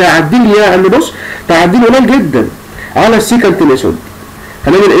تعديل يعني بص تعديل قليل جدا على السيكانت ميثود.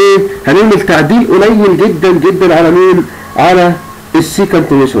 هنعمل ايه؟ هنعمل تعديل قليل جدا جدا على مين؟ على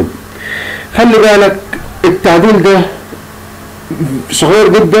السيكانت ميثود. خلي بالك التعديل ده صغير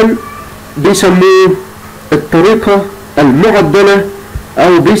جدا، بيسموه الطريقة المعدلة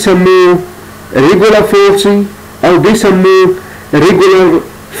او بيسموه Regula falsi او بيسموه Regular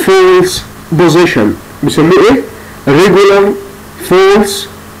false position. بيسموه ايه؟ Regular false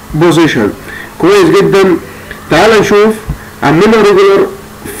position. كويس جدا. تعال نشوف عملنا Regular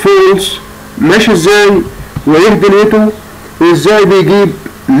false ماشي ازاي وايه دنيته وازاي بيجيب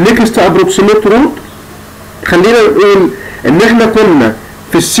next approximate root. خلينا نقول ان احنا كنا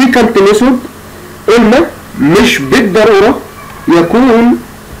في السيكانت ميثود قلنا مش بالضرورة يكون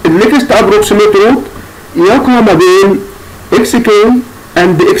النكست ابروكسيميت روت يقع ما بين xk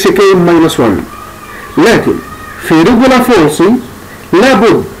and xk minus 1، لكن في ريجولا فولسي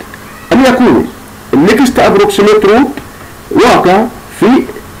لابد ان يكون النكست ابروكسيميت روت واقع في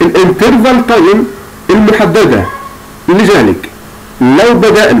الانترفال تايم المحددة. لذلك لو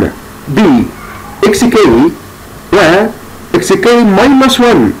بدأنا ب xk و xk minus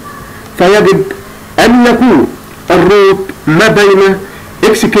 1 فيجب ان يكون الروت ما بين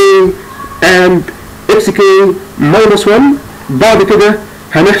xk and xk minus 1. بعد كده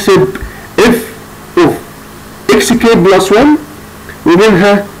هنحسب f of xk plus 1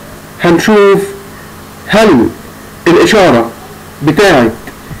 ومنها هنشوف هل الإشارة بتاعت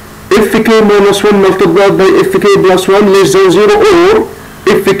fk minus 1 multiplied by fk plus 1 less than 0 or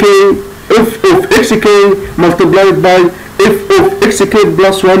f of xk multiplied by f of xk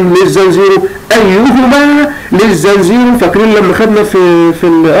plus 1 less than 0 أيهما less than 0. فاكرين لما خدنا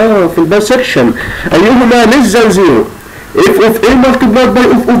في البايسكشن أيهما less than 0 f of a multiplied by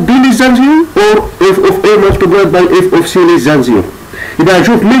f of b less than 0 or f of a multiplied by f of c less than 0. يبقى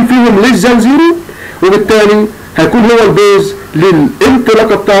هنشوف مين فيهم less than 0 وبالتالي هيكون هو البيز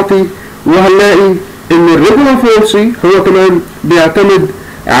للانطلاقة بتاعتي، وهنلاقي ان الريجولا فولسي هو كمان بيعتمد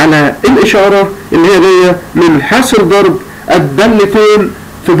على الإشارة اللي هي جاية من حاصل ضرب الدالتين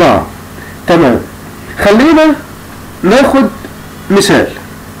في بعض. تمام. خلينا ناخد مثال.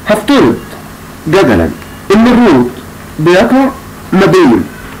 هفترض جدلا ان الروت بيقع ما بين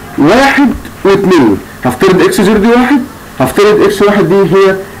 1 و2. هفترض x0 دي 1، هفترض x1 دي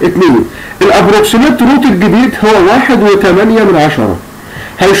هي 2. الابروكسيميت روت الجديد هو 1.8.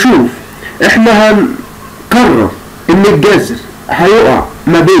 هنشوف احنا هنقرر ان الجذر هيقع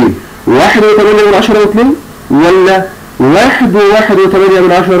ما بين 1.8 و2 ولا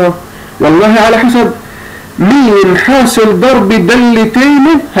 1.8. والله على حسب مين حاصل ضرب دالتين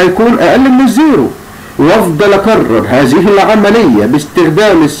هيكون اقل من الزيرو، وافضل اكرر هذه العملية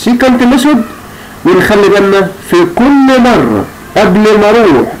باستخدام السيكانت ميثود. ونخلي بالنا في كل مرة قبل ما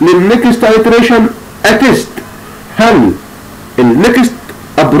اروح للنكست ايتريشن اتست هل النكست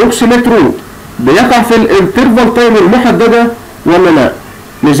ابروكسيميت روت بيقع في الانترفال تايم المحددة ولا لا.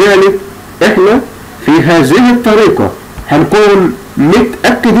 لذلك احنا في هذه الطريقة هنكون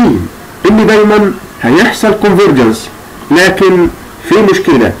متأكدين ان دايما هيحصل كونفرجنس، لكن في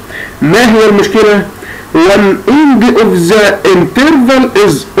مشكلة. ما هي المشكلة؟ One end of the interval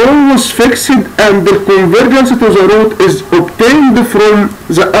is always fixed and the convergence to the root is obtained from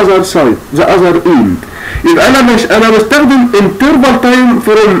the other side, the other end. يبقى أنا بستخدم interval time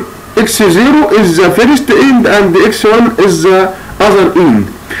from x0 is the first end and x1 is the other end.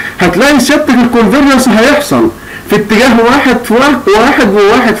 هتلاقي ثابت الكونفرجنس هيحصل في اتجاه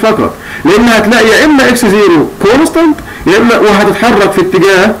واحد فقط، لأن هتلاقي يا إما x0 constant يا إما وهتتحرك في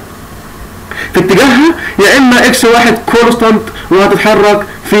اتجاهها، يا اما x1 كونستانت وهتتحرك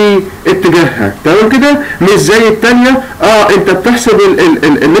في اتجاهها. تمام كده؟ مش زي الثانيه انت بتحسب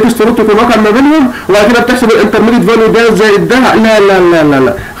النكست روت يكون واقع ما بينهم وبعد كده بتحسب الانترميديت فاليو ده زائد ده. لا لا لا لا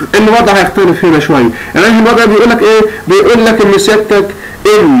لا، الوضع هيختلف هنا شويه. يعني الوضع بيقول لك ايه؟ بيقول لك ان سيادتك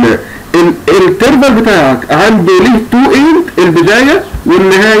ان الانترفال بتاعك عنده ليه تو اند، البدايه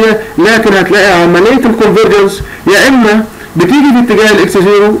والنهايه، لكن هتلاقي عمليه الكونفرجنس يا اما بتيجي في اتجاه الاكس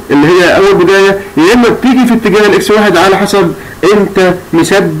 0 اللي هي اول بدايه، يا اما بتيجي في اتجاه الاكس 1 على حسب انت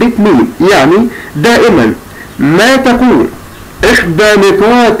مثبت مين. يعني دائما ما تكون احدى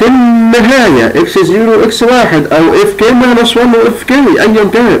نقاط النهايه اكس 0 اكس 1 او اف كي ماينس 1 واف كي ايا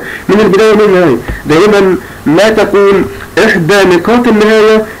كان من البدايه ومن النهايه، دائما ما تكون احدى نقاط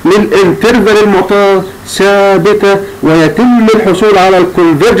النهايه للانترفال المعطاه ثابته، ويتم الحصول على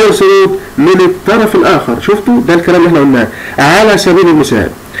الكونفرجنس روت من الطرف الاخر. شفتوا ده الكلام اللي احنا قلناه. على سبيل المثال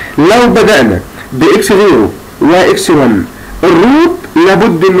لو بدانا باكس 0 واكس 1، الروت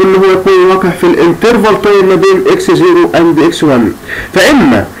لابد ان هو يكون واقع في الانترفال تايم ما بين اكس 0 اند اكس 1،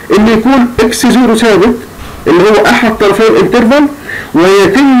 فاما ان يكون اكس 0 ثابت اللي هو احد طرفي الانترفال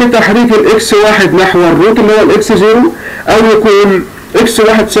ويتم تحريك الاكس 1 نحو الروت اللي هو الاكس 0، او يكون اكس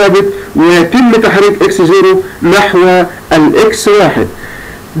 1 ثابت ويتم تحريك اكس 0 نحو الاكس 1.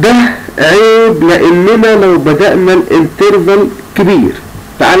 ده عيب لاننا لو بدأنا الانترفال كبير.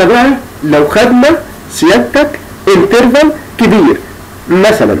 تعالى بقى لو خدنا سيادتك انترفال كبير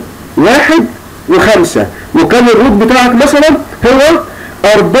مثلا 1 و5 وكان الروت بتاعك مثلا هو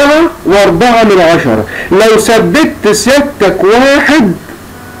 4.4، لو ثبت سيادتك 1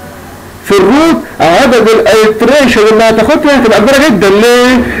 في الروت عدد الايتريشن اللي هتاخدها هتبقى كبيره جدا.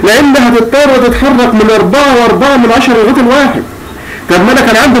 ليه؟ لان هتضطر تتحرك من 4.4 للروت الواحد. طب ما انا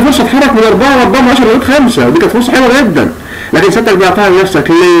كان عندي فرصه اتحرك من 4.4 للروت 5، ودي كانت فرصه حلوه جدا، لكن سيادتك ضيعتها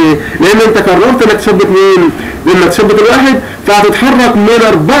لنفسك. ليه؟ لان انت قررت انك تثبت مين؟ انك تثبت الواحد، فهتتحرك من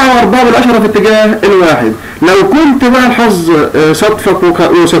 4.4 في اتجاه الواحد. لو كنت بقى الحظ صدفك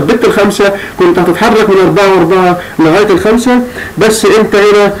وثبت الخمسه كنت هتتحرك من 4.4 لغايه الخمسه، بس انت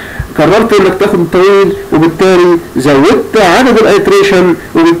هنا قررت انك تاخد الطويل وبالتالي زودت عدد الايتريشن،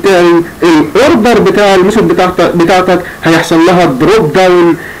 وبالتالي الاوردر بتاع الميثود بتاعتك هيحصل لها دروب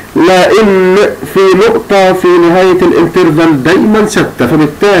داون، لان في نقطة في نهاية الانترفال دايما ثابتة.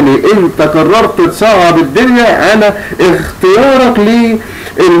 فبالتالي انت قررت تصعب الدنيا على اختيارك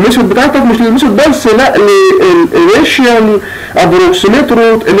للميثود بتاعتك، مش للميثود بس، لا للريشيال ابروكسيميت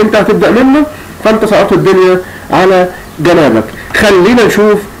روت اللي انت هتبدأ منه، فانت صعبت الدنيا على جنابك. خلينا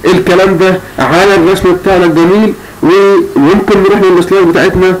نشوف الكلام ده على الرسم بتاعنا الجميل، وممكن نروح للسلايد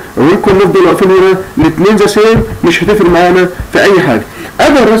بتاعتنا وممكن نفضل واقفين هنا الاثنين ذا سيم، مش هتفرق معانا في اي حاجه.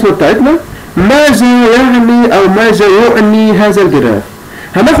 ادي الرسمه بتاعتنا. ماذا يعني او ماذا يعني هذا الجراف؟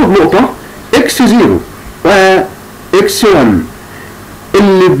 هناخد نقطه اكس 0 واكس 1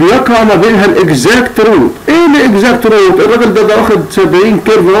 اللي بيقع ما بينها الاكزاكت روت. ايه الاكزاكت روت؟ الراجل ده واخد 70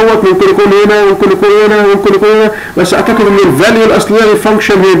 كيرف اهوت، ممكن يكون هنا ممكن يكون هنا ممكن يكون هنا، بس اعتقد ان الفاليو الاصليه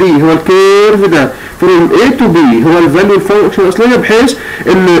للفانكشن هي دي، هو الكيرف ده from A to B هو الفاليو الفانكشن الاصليه، بحيث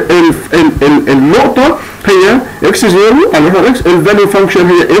ان النقطه هي اكس 0 على اكس، الفاليو فانكشن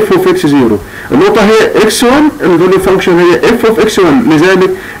هي اف اوف اكس 0، النقطه هي اكس 1 الفاليو فانكشن هي اف اوف اكس 1. لذلك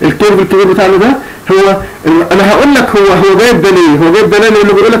الكيرف الكبير بتاعنا ده هو، انا هقول لك هو جايب ده ليه؟ هو جايب ده ليه؟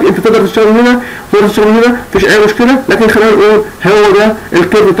 لانه بيقول لك انت تقدر تشتغل هنا تقدر تشتغل هنا، مفيش اي مشكله، لكن خلينا نقول هو ده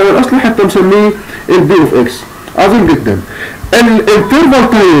الكيرف بتاع الاصلي، حتى مسميه البي اوف اكس. عظيم جدا. الانترفال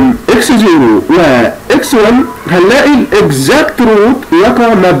تايم اكس 0 واكس 1 هنلاقي الاكزاكت روت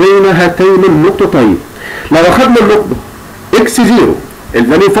يقع ما بين هاتين النقطتين. لو اخذنا النقطه اكس 0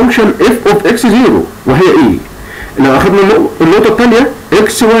 الفاليو فانكشن اف اوف اكس 0 وهي ايه؟ لو اخذنا النقطه الثانيه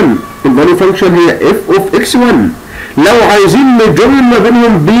اكس 1 الفاليو فانكشن هي اف اوف اكس 1، لو عايزين نجوين ما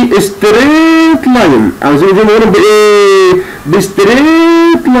بينهم بستريت لاين، عايزين نجوين ما بينهم بايه؟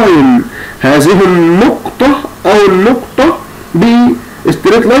 بستريت لاين. هذه النقطه او النقطه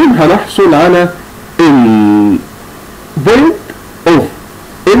بستريت لاين هنحصل على ال point of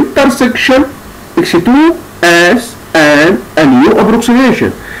intersection x2 as a new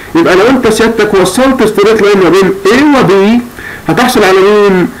approximation. يبقى لو انت سيادتك وصلت ستريت لاين ما بين A و B هتحصل على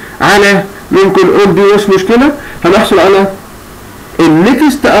مين؟ على ممكن نقول دي مش مشكلة، هنحصل على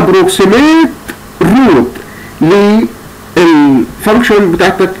النكست ابروكسيميت روت للفانكشن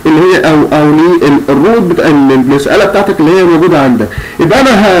بتاعتك اللي هي او للروت بتاع المسألة بتاعتك اللي هي موجودة عندك. يبقى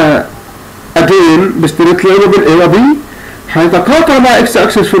انا اجين بستريت لاين ما بين A و B هيتقاطع مع اكس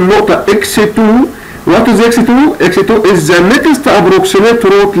اكسس في النقطة x2. What is x2? x2 is the next approximate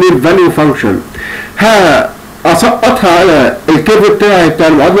root للفاليو فانكشن. اسقطها على الكيرف بتاعي بتاع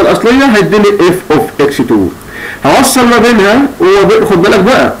المعادله الاصليه هيديني اف اوف اكس 2. هوصل ما بينها خد بالك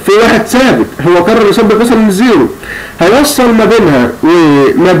بقى في واحد ثابت هو قرر يثبت مثلا من الزيرو، هيوصل ما بينها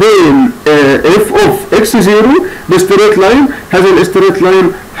وما بين اف اوف اكس 0 بستريت لاين. هذا الستريت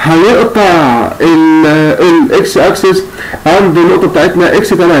لاين هيقطع الاكس اكسس عند النقطه بتاعتنا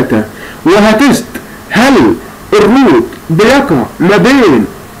اكس 3، وهتست هل الروت بيقع ما بين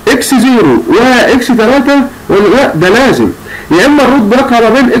اكس 0 واكس 3 ولا لا. ده لازم يا اما الروت بيقع ما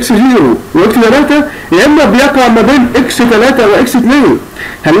بين اكس 0 واكس 3 يا اما بيقع ما بين اكس 3 واكس 2.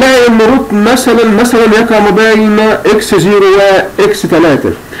 هنلاقي ان الروت مثلا يقع ما بين اكس 0 واكس 3،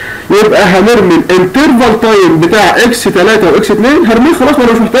 يبقى هنرمي الانترفال تايم بتاع اكس 3 واكس 2 هرميه خلاص، ما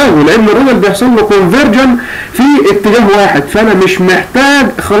انا مش محتاجه، لان الراجل بيحصل له كونفرجن في اتجاه واحد، فانا مش محتاج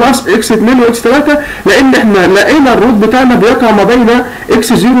خلاص اكس 2 واكس 3 لان احنا لقينا الروت بتاعنا بيقع ما بين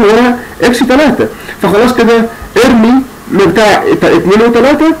اكس 0 واكس 3. فخلاص كده ارمي بتاع 2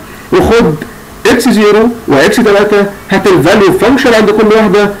 و3 وخد اكس 0 واكس 3، هات الفاليو فانكشن عند كل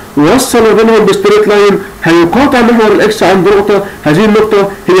واحده ووصل ما بينهم بستريت لاين، هيقاطع محور الاكس عند نقطه، هذه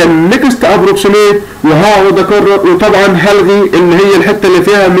النقطه هي النكست ابروكسيميت، وهقعد اكرر، وطبعا هلغي اللي هي الحته اللي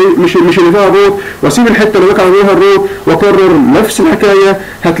فيها مش اللي فيها الروت، واسيب الحته اللي وقع فيها الروت واكرر نفس الحكايه.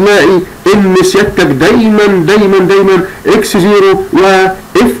 هتلاقي ان سيادتك دايما اكس 0 و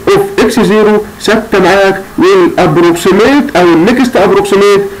اف اوف اكس 0 ثابته معاك، والابروكسيميت او النكست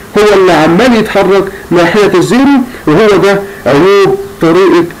ابروكسيميت هو اللي عمال يتحرك ناحيه الزيرو، وهو ده عيوب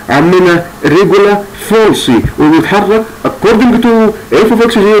طريقه عمنا Regula falsi، وبيتحرك according to f of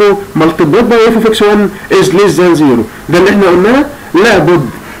x 0 multiplied by f of x 1 is less than 0. ده اللي احنا قلناه. لابد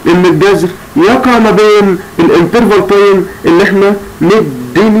ان الجذر يقع ما بين الانترفال تايم اللي احنا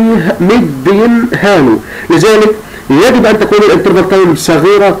مدينها له، لذلك يجب ان تكون الانترفال تايم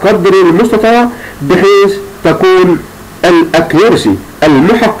صغيره قدر المستطاع بحيث تكون الاكيورسي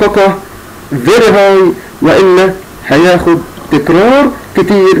المحققه very high، والا هياخد تكرار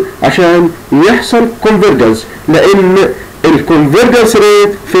كتير عشان يحصل كونفرجنس، لان الكونفرجنس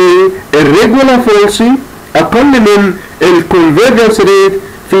ريت في الريجولا فولسي اقل من الكونفرجنس ريت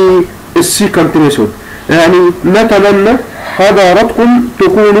في السيكانت ميثود. يعني نتمنى حضراتكم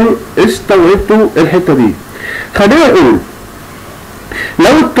تكونوا استوعبتوا الحته دي. خلينا نقول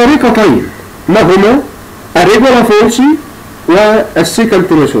لو الطريقتين ما هما الريجولا فولسي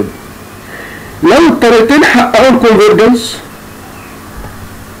والسيكانت ميثود، لو الطريقتين حققوا الكونفرجنس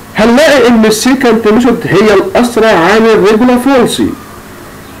هنلاقي ان السيكانت ميثود هي الاسرع عن الريجولا فولسي،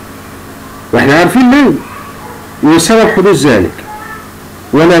 واحنا عارفين ليه وسبب حدوث ذلك،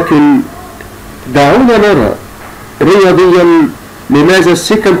 ولكن دعونا نرى رياضيا لماذا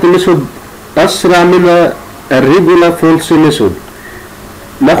السيكانت ميثود اسرع من الريجولا فولسي ميثود.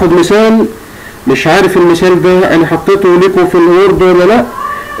 ناخد مثال، مش عارف المثال ده انا حطيته لكم في الوورد ولا لا.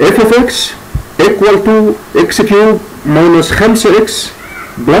 f of x equal to x cube minus 5x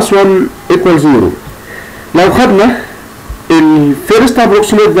plus 1 equal 0. لو خدنا الفيرست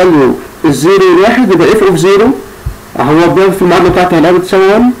ابروكسيميت فاليو الزيرو الواحد يبقى f of 0 هو ده في المعادله بتاعتها هلاقيها بتساوي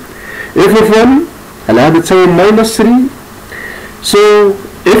 1، f of 1 هلاقيها بتساوي minus 3. so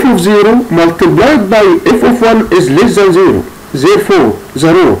f of 0 multiplied by f of 1 is less than 0. therefore the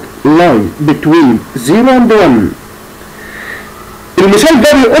root lie between 0 and 1. المثال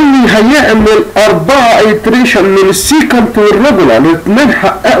ده بيقول لي هيئة من الأربعة ايتريشن من السيكانت والريجولا الاثنين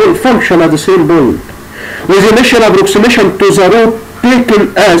حققوا الفانكشن at the same point with initial approximation to the root taken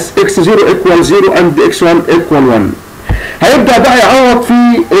as x0 equal 0 and x1 equal 1. هيبدأ بقى يعوض في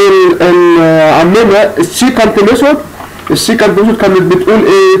عمنا السيكانت ميثود. السيكانت ميثود كانت بتقول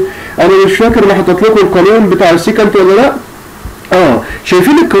ايه؟ انا مش فاكر انا حطيت لكم القانون بتاع السيكانت ولا لا.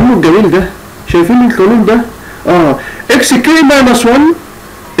 شايفين القانون الجميل ده؟ شايفين القانون ده؟ اكس كي ماينس 1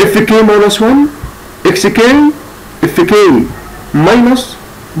 اف كي ماينس 1 اكس كي اف كي ماينس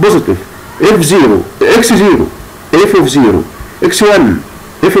بوزيتيف اف 0 اكس 0 اف اوف 0 اكس 1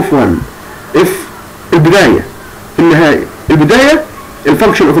 اف اوف 1 اف البدايه النهايه، البدايه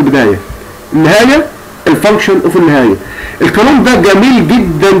الفانكشن اوف البدايه، النهايه الفانكشن اوف النهايه. القانون ده جميل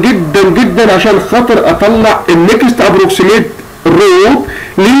جدا جدا جدا عشان خاطر اطلع النكست ابروكسيميت الروت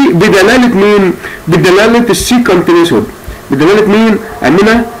ليه بدلاله مين؟ بدلاله السيكانت ميثود. بدلاله مين؟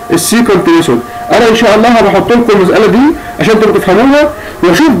 عندنا السيكانت ميثود. انا ان شاء الله هبحط لكم المساله دي عشان تبقوا تفهموها،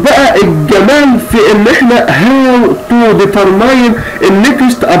 واشوف بقى الجمال في ان احنا هاو تو ديترماين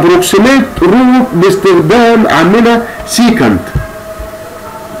النكست ابروكسيميت روت باستخدام عندنا سيكانت.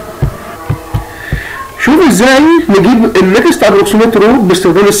 شوف ازاي نجيب النكست ابروكسيميت روت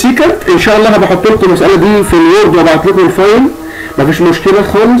باستخدام السيكانت. ان شاء الله هبحط لكم المساله دي في الوورد وابعت لكم الفايل، مفيش مشكله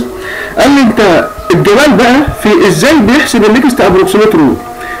خالص. قال لي انت الجمال بقى في ازاي بيحسب النكست ابروكسيميت روت.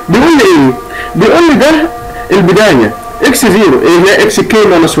 بيقول لي ايه؟ بيقول لي ده البدايه اكس 0 اللي هي اكس كي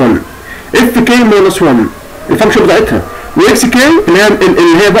ماينس 1 اف كي ماينس 1 الفانكشن بتاعتها، واكس كي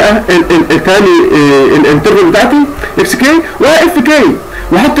اللي هي بقى الثاني الانترفال بتاعتي اكس كي واف كي،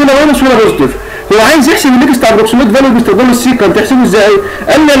 واحط هنا ماينس ولا بوزيتيف. هو عايز يحسب النكست ابروكسيميت فاليو باستخدام السيكانت. تحسبه ازاي؟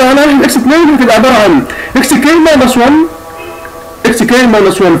 قال لي لو انا هحسب اكس 2 هتبقى عباره عن اكس كي ماينس 1 اكس كي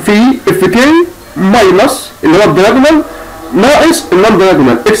ماينس 1 في اف كي ماينس اللي هو الدياجونال ناقص النون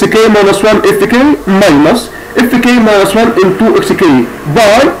دياجونال اكس كي ماينس 1 اف كي ماينس اف كي ماينس 1 انتو اكس كي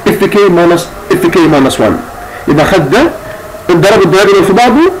باي اف كي ماينس اف كي ماينس 1. يبقى خد ده ضرب الدياجونال في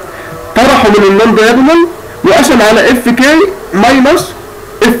بعضه، طرحه من النون دياجونال وقسم على اف كي ماينس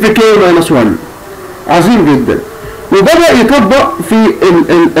اف كي ماينس 1. عظيم جدا. وبدأ يطبق في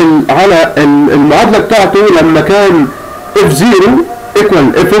على المعادلة بتاعته لما كان f0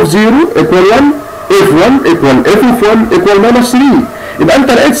 equal f of 0 equal 1 f1 equal f of 1 equal minus 3. يبقى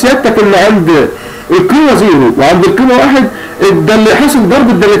انت لقيت سيادتك ان عند القيمة 0 وعند القيمة 1 اللي حصل ضرب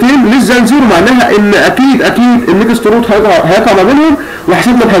الدالتين للزان 0، معناها ان اكيد النكست روت هيقع ما بينهم.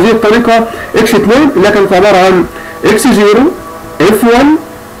 وحسبنا بهذه الطريقة x2 اللي كانت عبارة عن x0 f1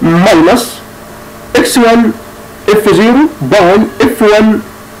 ماينس x1 f0 باي f1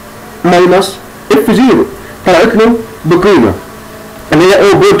 ماينس f0 طلعت له بقيمة اللي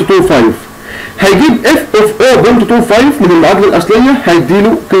هي 0.25. هيجيب f of 0.25 من المعادلة الأصلية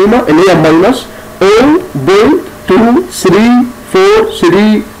هيديله قيمة اللي هي ماينس 0.2347375.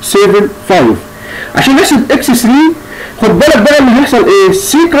 عشان نحسب x3 خد بالك بقى اللي هيحصل ايه.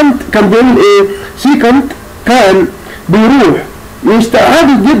 سيكانت كان بيعمل ايه؟ سيكانت كان بيروح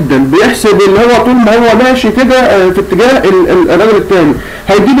مستعجل جدا بيحسب اللي هو طول ما هو ماشي كده في اتجاه الراجل الثاني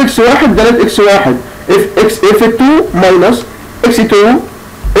هيجيب اكس 1 دالة اكس 1 اف 2 ماينس اكس 2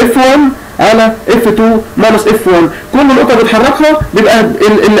 اف 1 على اف 2 ماينس اف 1. كل نقطة بتحركها بيبقى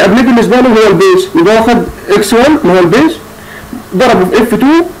اللي قبليه بالنسبة له هو البيس. يبقى هو خد اكس 1 اللي هو البيس ضربه في اف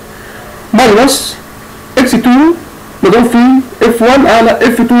 2 ماينس اكس 2 مضروب في اف 1 على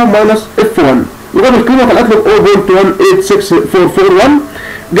اف 2 ماينس اف 1. وجاب القيمة طلعت له 0.186441.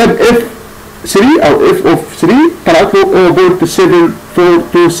 جاب اف 3 او اف اوف 3 طلعت له 0.74276.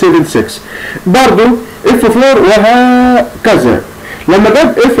 برضه اف 4 وهكذا. لما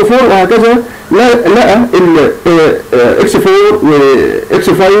جاب اف 4 وهكذا لقى ان اكس 4 واكس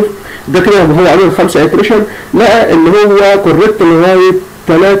 5 ده كده هو عامل 5 اتريشن، لقى ان هو كوريكت لغايه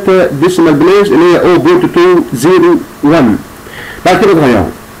 3 ديسيمال بليس اللي هي 0.201. بعد كده اتغيروا.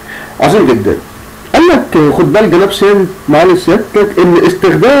 عظيم جدا. قال لك خد بالك جناب سين معلش سيادتك ان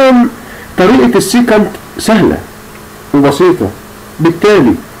استخدام طريقة السيكانت سهلة وبسيطة،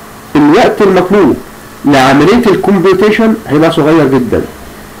 بالتالي الوقت المطلوب لعملية الكمبيوتيشن هيبقى صغير جدا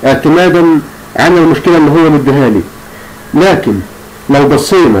اعتمادا على المشكلة اللي هو مديها لي. لكن لو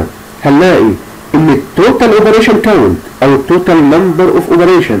بصينا هنلاقي ان التوتال اوبريشن كاونت او التوتال نمبر اوف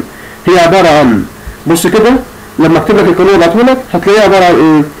اوبريشن هي عبارة عن، بص كده لما اكتب لك القانون اللي هبعته لك هتلاقيها عبارة عن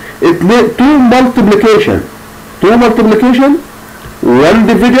ايه؟ 2 multiplication 1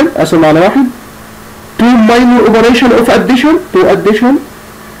 division قسم على 1 2 minor operation of addition 2 addition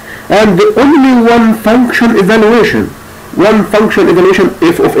and only one function evaluation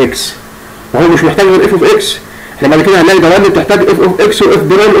f of x. وهو مش محتاج غير f of x. احنا بعد كده هنلاقي دوالي بتحتاج f of x و f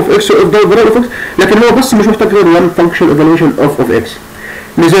برايم of x و f برايم of x، لكن هو بس مش محتاج غير one function evaluation of x.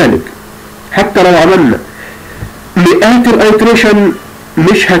 لذلك حتى لو عملنا مئات الايتريشن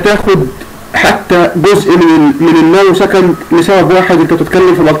مش هتاخد حتى جزء من النانو سكند لسبب واحد. انت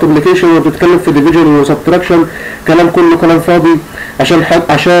بتتكلم في مالتيبليكيشن وبتتكلم في ديفيجن وسبتراكشن، كلام كله كلام فاضي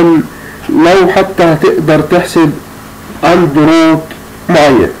عشان لو حتى هتقدر تحسب عند روت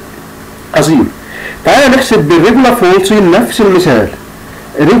معين. عظيم. تعالى نحسب بالريجولا فولسي نفس المثال.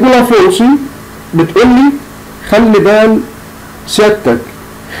 الريجولا فولسي بتقول لي خلي بال سيادتك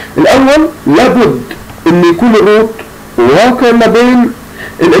الاول لابد ان يكون الروت واقع ما بين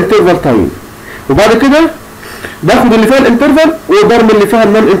الانترفال تايم، وبعد كده باخد اللي فيها الانترفال وبرمي اللي فيها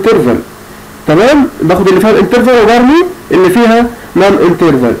النون انترفال. تمام؟ باخد اللي فيها الانترفال وبرمي اللي فيها نون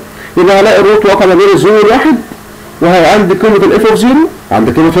انترفال. يبقى هلاقي الروت واقع ما بين الزيرو والواحد، وهي عندي قيمه الاف اوف 0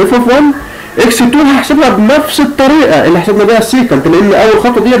 عندي قيمه الاف اوف 1. اكس 2 هحسبها بنفس الطريقه اللي حسبنا بيها السيكنت، لان اول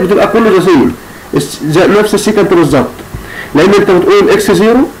خطوه ديت بتبقى كله زي نفس السيكنت بالظبط، لان انت بتقول اكس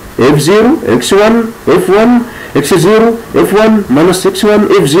 0 اف 0 اكس 1 اف 1 اكس 0 اف 1 ماينس اكس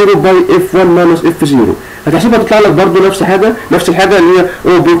 1 اف 0 باي اف 1 ماينس اف 0. هتحسبها تطلع لك برضه نفس الحاجه اللي هي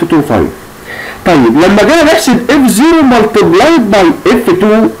 0.25. طيب لما جينا نحسب اف 0 ملتبلايد باي اف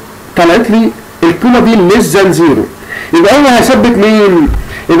 2 طلعت لي القيمه دي ليس ذان 0. يبقى هو هيثبت مين؟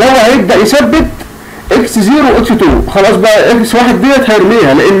 يبقى هو هيبدا يثبت اكس 0 واكس 2. خلاص بقى اكس 1 ديت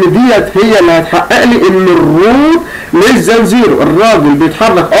هيرميها، لان ديت هي اللي هتحقق لي ان الروت ليس ذان 0. الراجل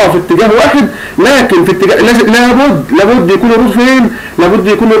بيتحرك في اتجاه واحد، لكن في اتجاه لابد يكون الروت فين؟ لابد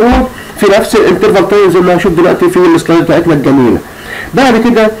يكون الروت في نفس الانترفال تايم زي ما هنشوف دلوقتي في السلايد بتاعتنا الجميله. بعد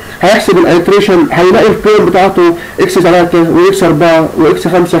كده هيحسب الايتريشن، هيلاقي القيم بتاعته اكس 3 واكس 4 واكس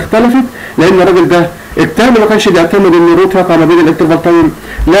 5 اختلفت، لان الراجل ده التاني ما كانش بيعتمد ان الروت يقع ما بين الانترفال تايم،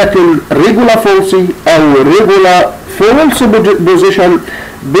 لكن ريجولا فولسي او ريجولا فولس بوزيشن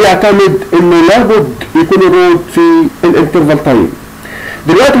بيعتمد انه لابد يكون الروت في الانترفال تايم.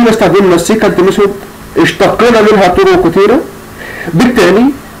 دلوقتي احنا استخدمنا السيكانت ميثود، اشتقينا منها طرق كتيره، بالتالي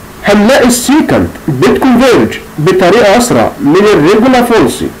هنلاقي السيكانت بتكونفيرج بطريقه اسرع من الريجولا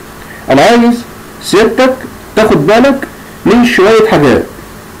فولسي. انا عايز سيادتك تاخد بالك من شويه حاجات.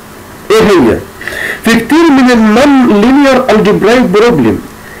 ايه هي؟ في كتير من النون-لينير algebraic بروبلم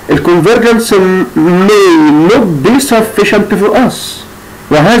الكونفرجنس may not be sufficient for us،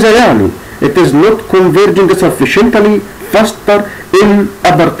 وهذا يعني it is not converging sufficiently faster in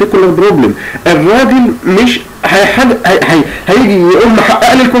a particular problem. الراجل مش هيجي يقول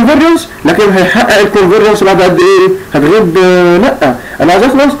محقق لي الكونفرجنس، لكن هيحقق الكونفرجنس بعد قد ايه؟ هتغيب لا، انا عايز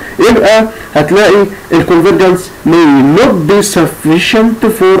اخلص، يبقى هتلاقي الكونفرجنس may not be sufficient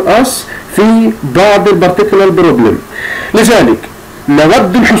for us في بعض البارتيكولار بروبلم. لذلك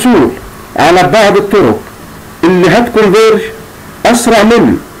نود الحصول على بعض الطرق اللي هتكونفيرج اسرع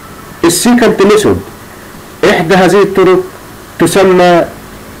من السيكانت ميثود. احدى هذه الطرق تسمى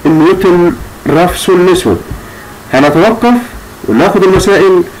النيوتن رافسون ميثود. هنتوقف وناخد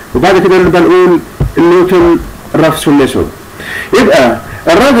المسائل وبعد كده نبقى نقول النيوتن رافسون ميثود. يبقى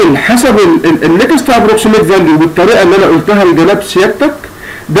الراجل حسب النكست ابروكسيميت فاليو بالطريقه اللي انا قلتها لجناب سيادتك،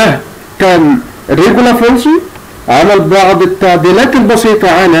 ده كان ريجولا فولسي، عمل بعض التعديلات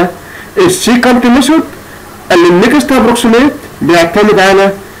البسيطه على السيكانت ميثود اللي النكست ابروكسيميت بيعتمد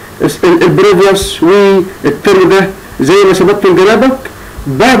على البريفيوس والترم ده زي ما ثبت لجنابك.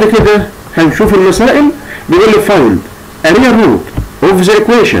 بعد كده هنشوف المسائل. بيقول لي find a real root of the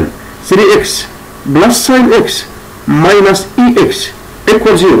equation 3x plus sin x minus ex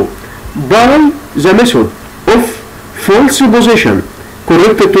equals 0 by the method of false position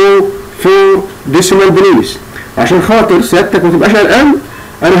correct to 4 decimal place. عشان خاطر سيادتك ما تبقاش قلقان،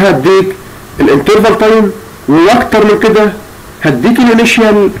 انا هديك الانترفال تايم واكتر من كده هديك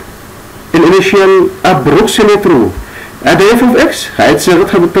الانيشيال ابروكسيميت روت. ادي اف اوف اكس هعيد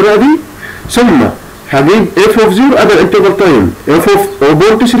صياغتها بالطريقه دي، ثم هجيب اف اوف 0 ادي الانترفال تايم اف اوف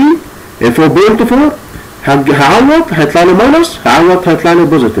 0.3 اف اوف 0.4 هعوض هيطلع لي ماينس، هعوض هيطلع لي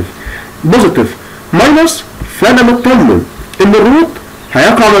بوزيتيف ماينس، فانا مطمن ان الروت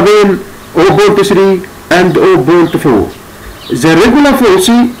هيقع ما بين 0.3 and 0.4. The regular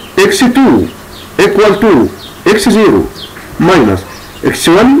falsi x2 equal to x0 minus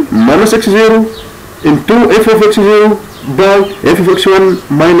x1 minus x0 into f of x0 by f of x1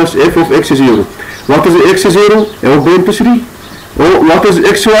 minus f of x0. What is x0? 0.3. What is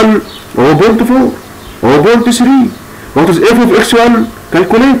x1? 0.4. 0.3. What is f of x1?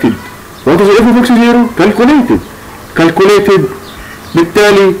 Calculated. What is f of x0? Calculated.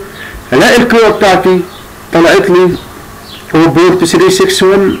 بالتالي هلاقي القيمة بتاعتي طلعت لي 0.3612.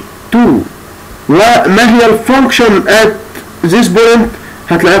 وما هي الفانكشن at this point؟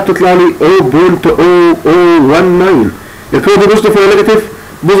 هتلاقيها بتطلع لي 0.0019. القيمة دي بوزيتيف ولا نيجاتيف؟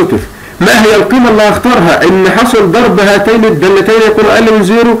 بوزيتيف. ما هي القيمة اللي هختارها ان حصل ضرب هاتين الدالتين يكون اقل من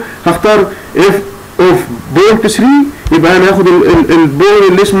 0؟ هختار f of 0.3، يبقى انا هاخد البوين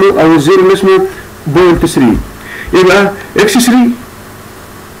اللي اسمه او الزيرو اللي اسمه 0.3، يبقى x3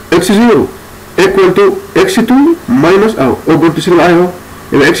 x0 equal to x2 minus او 0.3 معايا اهو،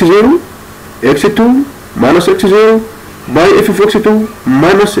 يبقى x0 x2 minus x0 باي اف اوف اكس 2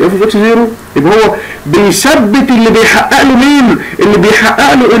 ماينس اف اوف اكس 0. يبقى هو بيثبت اللي بيحقق له مين؟ اللي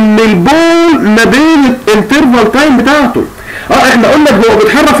بيحقق له ان البول ما بين الانترفال تايم بتاعته. احنا قلنا هو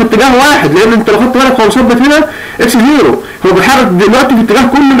بيتحرك في اتجاه واحد، لان انت لو خدت بالك هو مثبت هنا اكس 0، هو بيتحرك دلوقتي في اتجاه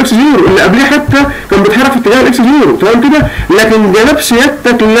كل الاكس 0، اللي قبليه حتى كان بيتحرك في اتجاه الاكس 0، تمام كده؟ لكن جناب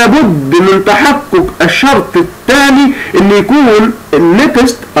سيادتك لابد من تحقق الشرط الثاني ان يكون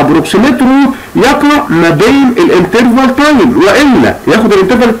النكست ابروكسيميت روت يقع ما بين الانترفال تايم، والا ياخد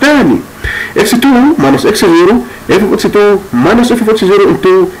الانترفال الثاني x2 minus x0 f of x2 minus f of x0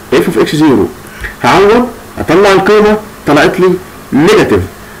 into f of x0. هعوض اطلع القيمه طلعت لي نيجاتيف.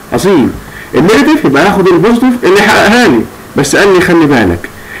 عظيم. النيجاتيف يبقى هاخد البوزيتيف اللي حققها لي، بس قال لي خلي بالك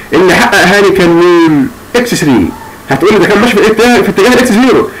اللي حققها لي كان مين؟ x3. هتقول لي ده كان ماشي في اتجاه الاكس 0،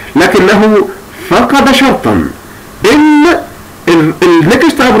 لكنه فقد شرطا ان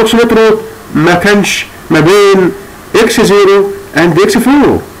النكست ابروكسيميت روت ما كانش ما بين x0 and x4،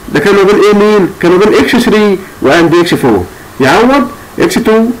 ده كان ما بين ايه مين؟ كان ما بين x3 and x4. يعوض x2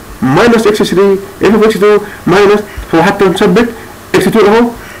 minus x3 f of x2 minus، هو حتى مثبت x2 اهو،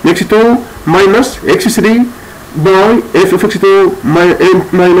 x2 minus x3 باي اف اوف اكس 2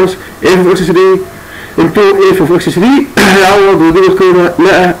 ماينس اف اوف اكس 3 انتو اف اوف اكس 3. هيعوض ويجيب القيمه،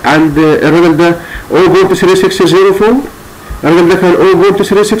 لقى عند الراجل ده 0.3604، الراجل ده كان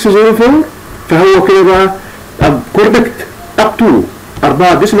 0.3604، فهو كده بقى كوربكت اب تو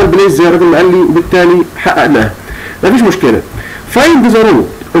 4 ديسيمال بليس زي الراجل ما قال لي، وبالتالي حققناها مفيش مشكله. find the root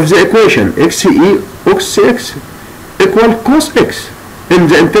of the equation x e x x equal cos x in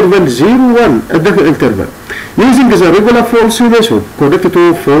the interval 0 1 اداك الانترفال using the Regula falsi method correct to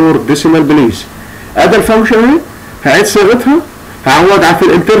 4 decimal place. ادى الفانكشن اهي، هعيد صيغتها، هعوض في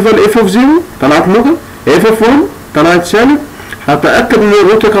الانترفال اف اوف 0 طلعت موجب، اف اوف 1 طلعت سالب، هتاكد ان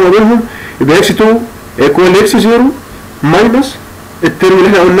الروت ما بينهم، يبقى اكس 2 ايكوال اكس 0 ماينس الترم اللي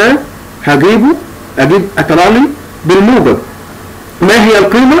احنا قلناه، اجيب اطلع لي بالموجب ما هي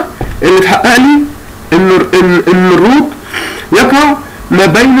القيمه اللي تحقق لي ان الروت يقع ما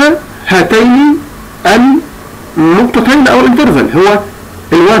بين هاتين النقطتين او الانترفال، هو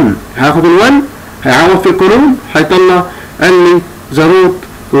ال1. هاخد ال1 هيعوض في القانون، هيطلع قال لي the root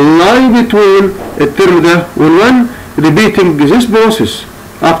lie between الترم ده وال1 repeating this process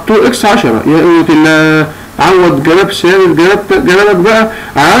up to x 10. يا قوة الله، عوض جنب سالب جنبك بقى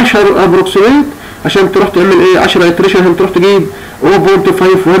 10 ابروكسيميت عشان تروح تعمل ايه 10 iteration عشان تروح تجيب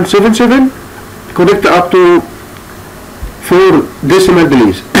 0.5177 connect up to 4 decimal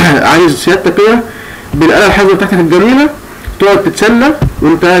place. عايز سيادتك كده بالآلة الحاسبة بتاعتك الجميلة تقعد تتسلى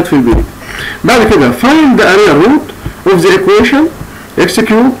وانت قاعد في البيت. بعد كده find the area root of the equation x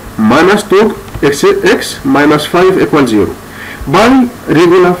cube minus 2x minus 5 equals 0 by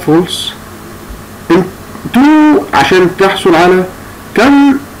Regula falsi 2 عشان تحصل على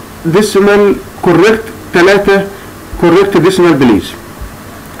كم decimal correct 3 correct decimal place.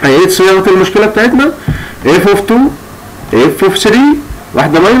 هيعيد صياغة المشكلة بتاعتنا f of 2 f of 3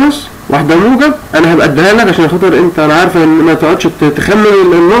 واحدة ماينس واحدة موجب، انا هبقى اديها لك عشان خاطر انت انا عارفة ان ما تقعدش تخمن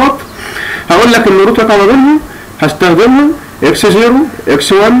النقط. هقول لك ان الروت يقع ما بينهم، هستخدمهم x0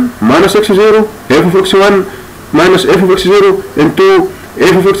 x1 minus x0 f of x1 minus f of x0 into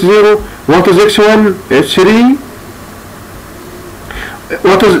f of x0. what is x1 x3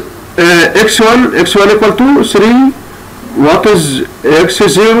 what is x1 equal to 3. what is x0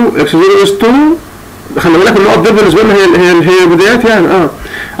 is 2. خلي بالك النقط دي بالنسبه لنا هي بدايات يعني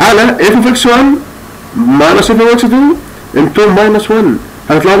على f of x1 minus f of x2 into minus 1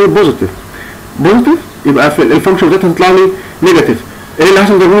 هتطلع لي بوزيتيف، يبقى في الفانكشن بتاعتها هتطلع لي نيجاتيف. ايه اللي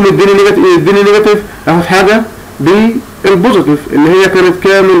حصل ده؟ يديني نيجاتيف، اخد حاجه بالبوزيتيف اللي هي كانت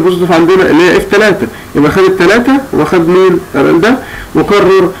كام البوزيتيف عندنا اللي هي اف 3، يبقى خد الثلاثه واخد مين ده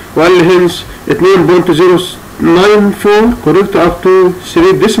وكرر وقال لي هنس 2.094 كوريكت اب تو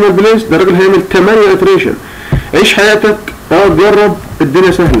 3 ديسيمال بليس. ده راجل هيعمل 8 iteration. عيش حياتك، اقعد جرب،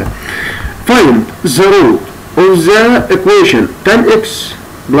 الدنيا سهله. find the root of the equation 10x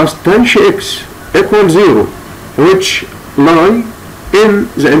plus 10x equal 0 which lie in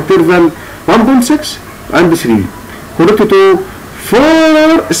the interval 1.6 and 3 correct to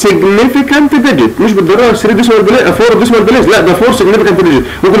 4 significant digit. مش بالضروره 3 ديسيمال بليس 4 ديسيمال بليس، لا ده 4 significant digit،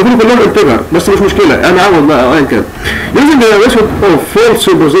 ممكن يكونوا كلهم انتجر بس مش مشكله، انا عوض بقى ايا كان. using the method of false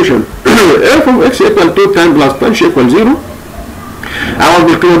supposition f of x equal to 10 plus 10 equal 0. عوض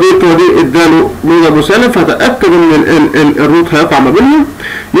بالقيمه دي اداله موجب وسالب، فتاكد ان الروت هيقع ما بينهم.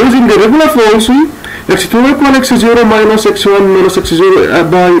 using the Regula falsi x2 equal x0 minus x1 minus x0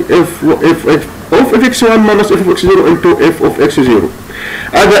 by f of x1 minus f of x0 into f of x0.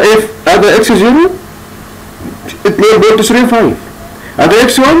 ادى x0 2.35، ادى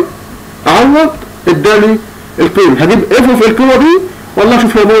x1 عوض اداني القيمه، هجيب f of القيمه دي والله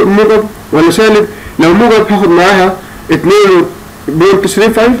اشوف هي موجب ولا سالب. لو موجب هاخد معاها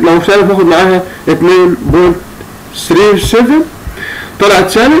 2.35، لو سالب هاخد معاها 2.37، طلعت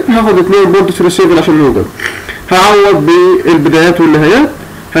سالب هاخد 2.37 عشان موجب. هعوض بالبدايات والنهايات،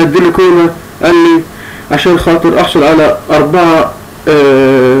 هيديني قيمة قال لي عشان خاطر احصل على 4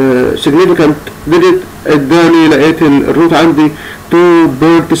 significant digit اداني لقيت الروت عندي 2.365.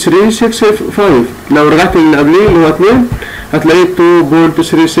 لو رجعت اللي قبليه اللي هو 2 هتلاقيه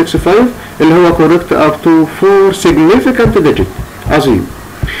 2.365 اللي هو correct up to 4 significant digit. عظيم.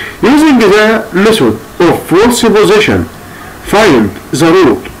 using the method of false supposition find the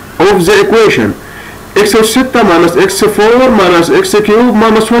root of the equation x of 6 minus x4 minus x cube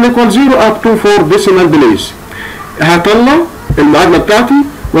minus 1 equals 0 up to 4 decimal place. هطلع المعادلة بتاعتي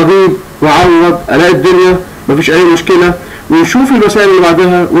واجيب واعوض، الاقي الدنيا مفيش اي مشكلة، ونشوف المسائل اللي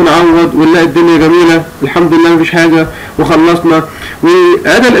بعدها ونعوض ونلاقي الدنيا جميلة الحمد لله مفيش حاجة وخلصنا.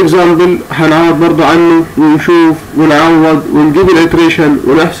 وهذا الاكزامبل هنعوض برضو عنه ونشوف ونعوض ونجيب الايتريشن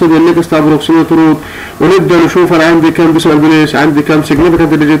ونحسب النكست ابروكسيميت روت ونبدا نشوف انا عندي كام ديسيمال بليس، عندي كام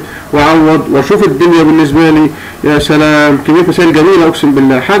سيجنيفيكانت ديجيت، واعوض واشوف الدنيا بالنسبة لي. يا سلام كمية مسائل جميلة اقسم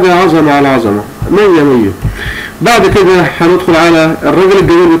بالله، حاجة عظمة على عظمة، 100. بعد كده هندخل على الراجل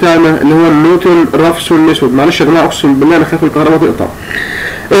الجميل بتاعنا اللي هو النيوتن رافسون ميثود. معلش يا جماعه اقسم بالله انا خايف الكهرباء تقطع.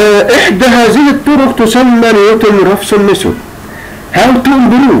 احدى هذه الطرق تسمى نيوتن رافسون ميثود. هاو تو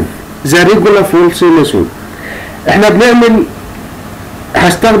امبروف ذا ريجولا فالسي ميثود. احنا بنعمل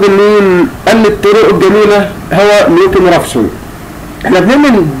هستخدم مين؟ قال لي الطرق الجميله هو نيوتن رافسون. احنا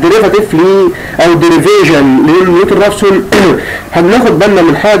بنعمل ديريفاتيف ليه او ديريفيجن لنيوتن رافسون. هناخد بالنا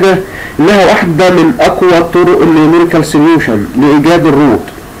من حاجه انها واحده من اقوى طرق النيوميريكال سوليوشن لايجاد الروت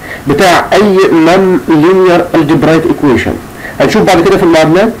بتاع اي نون لينير الجبرايك ايكويشن. هنشوف بعد كده في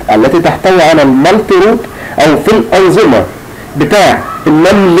المعادلات التي تحتوي على المالتي روت او في الانظمه بتاع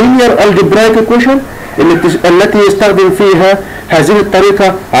النون لينير الجبرايك ايكويشن التي يستخدم فيها هذه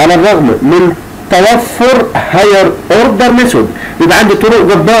الطريقه على الرغم من توفر هاير اوردر ميثود. يبقى عندي طرق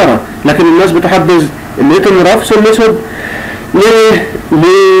جباره لكن الناس بتحبذ النيوتن رافسون ميثود. ليه؟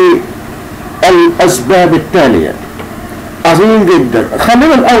 للاسباب التاليه. عظيم جدا.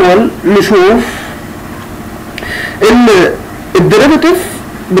 خلينا الاول نشوف ان الديريفاتيف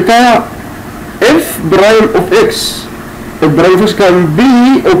بتاع اف برايم اوف اكس، البرايم اوف اكس كان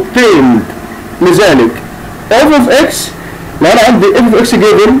بي اوبتيند. لذلك اف اوف اكس لو انا عندي اف اوف اكس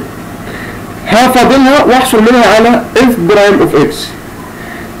جيفن هفاضلها واحصل منها على اف برايم اوف اكس.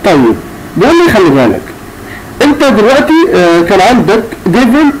 طيب بيقول لي خلي بالك انت دلوقتي كان عندك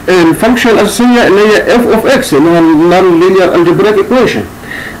جيفن الفانكشن الاساسيه اللي هي اف اوف اكس اللي هي النون لينير الجبرايك ايكويشن.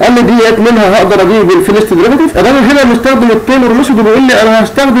 قال لي ديت منها هقدر اجيب الفيرست ديريفاتيف. انا هنا مستخدم التايلور ميثود وبيقول لي انا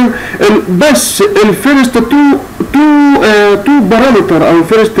هستخدم بس الفيرست تو بارامتر او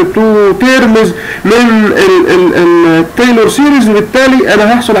الفيرست تو تيرمز من التايلور سيريز، وبالتالي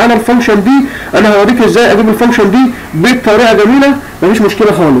انا هحصل على الفانكشن دي. انا هوريك ازاي اجيب الفانكشن دي بطريقه جميله مفيش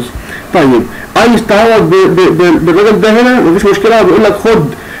مشكله خالص. طيب عايز تعوض بالراجل ده هنا مفيش مشكله. بيقول لك خد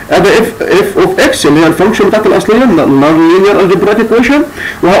ادي اف اوف اكس اللي هي الفانكشن بتاعت الاصليه نونلينير الجبرايك ايكويشن،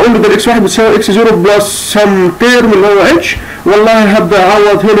 وهقول له ده الاكس 1 بتساوي اكس 0 بلس سم تيرم اللي هو اتش. والله هبدا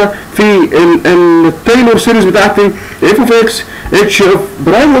اعوض هنا في التايلور سيريز بتاعتي اف اوف اكس اتش اوف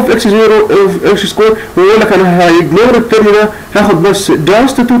برايم اوف اكس 0 اوف اكس سكوير، ويقول لك انا هيجنور الترم ده هاخد بس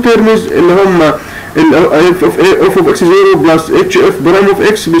جاست تو تيرمز اللي هم اف اوف اكس 0 بلس اتش اف برايم اوف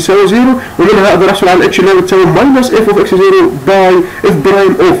اكس بيساوي 0، ومنها هقدر احصل على الاتش اللي هي بتساوي ماينس اف اوف اكس 0 باي اف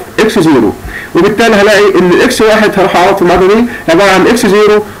برايم اوف اكس 0. وبالتالي هلاقي ان الاكس 1 هروح اعوض في المعادله دي عباره عن اكس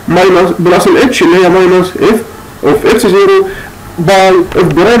 0 ماينس بلس الاتش اللي هي ماينس اف اوف اكس 0 باي اف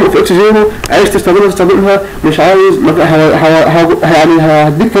برايم اوف اكس 0. عايز تستخدمها مش عايز يعني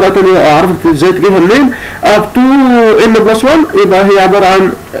هديك طريقه ثانيه اعرفك ازاي تجيبها منين. اب تو ان بلس 1 يبقى هي عباره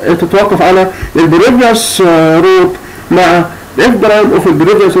عن تتوقف على البريفيوس روت مع اف برايم اوف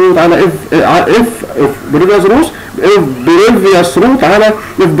البريفيوس روت على اف بريفيوس روت بريفيوس روت على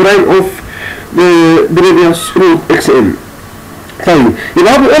اف برايم اوف بريفيوس روت اكس ان. طيب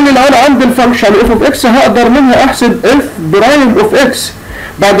يبقى هو بيقول لي لو انا عندي الفانكشن اف اوف اكس هقدر منها احسب اف برايم اوف اكس.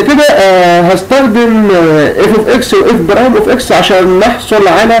 بعد كده هستخدم اف اوف اكس واف برايم اوف اكس عشان نحصل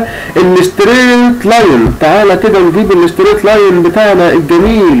على الستريت لاين. تعالى كده نجيب الستريت لاين بتاعنا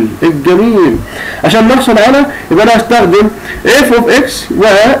الجميل عشان نحصل على، يبقى انا هستخدم اف اوف اكس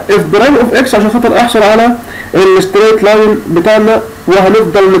واف برايم اوف اكس عشان خاطر احصل على الستريت لاين بتاعنا.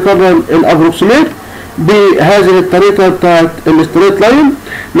 وهنفضل نكرر الابروكسيميت بهذه الطريقه بتاعت الستريت لاين.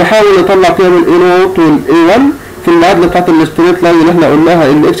 نحاول نطلع قيم الاي نوت والاي 1 في المعادله بتاعت الستريت لاين اللي احنا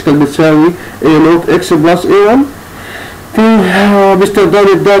قلناها ان اكس كانت بتساوي اي نوت اكس بلس اي 1 باستخدام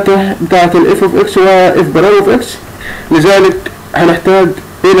الداتا بتاعت الاف اوف اكس واف برايم اوف اكس. لذلك هنحتاج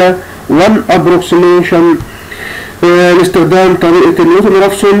الى 1 ابروكسيميشن لاستخدام طريقه النيوتن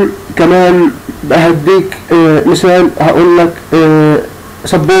رافسون. كمان هديك مثال هقول لك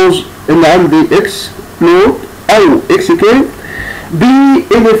سبوز ان عندي اكس نوت او اكس كي دي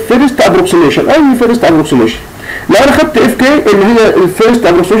الفيرست ابروكسيميشن اي فيرست ابروكسيميشن. لو انا خدت اف كي اللي هي الفيرست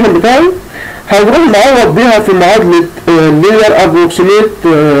ابروكسيميشن بتاعي هنروح نعوض بيها في معادله لينير ابروكسيميت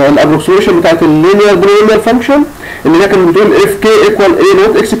الابروكسيميشن بتاعت اللينير بولينوميال فانكشن اللي هي كانت بتقول اف كي ايكوال اي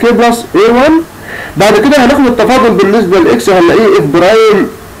نوت اكس كي بلس اي 1. بعد كده هناخد التفاضل بالنسبه لاكس هنلاقيه اف برايم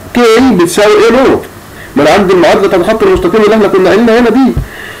كي بتساوي اي نوت من عند المعادله بتاعت الخط المستقيم اللي احنا كنا قايلينها هنا دي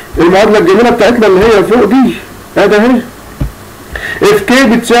المعادله الجميله بتاعتنا اللي هي فوق دي ادي اهي. اف كي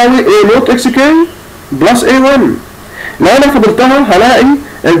بتساوي اي نوت اكس كي بلس اي 1. لو انا فضلتها هلاقي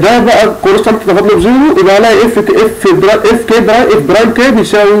ده بقى كونستانت تفاضله بزيرو، يبقى هلاقي اف برايم كي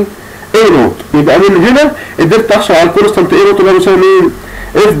بيساوي اي نوت. يبقى من هنا قدرت احصل على الكونستانت اي نوت اللي هو بيساوي مين؟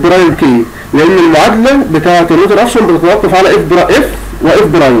 اف برايم كي، لان المعادله بتاعه النوت رافسون بتتوقف على اف واف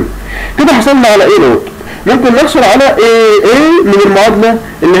برايم. كده حصلنا على اي نوت. ممكن نحصل على اي من المعادله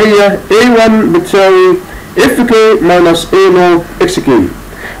اللي هي A1 بتساوي اف كي ماينس اي نوت اكس كي،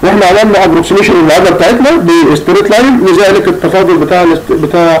 واحنا عملنا ابروكسيميشن المعادله بتاعتنا بستريت لاين، لذلك التفاضل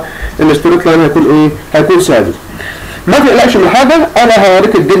بتاع الستريت لاين هيكون ايه؟ هيكون ثابت. ما تقلقش من حاجه، انا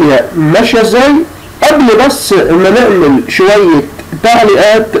هوريك الدنيا ماشيه ازاي. قبل بس ما نعمل شويه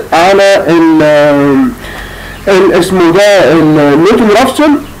تعليقات على اسمه ده النيوتن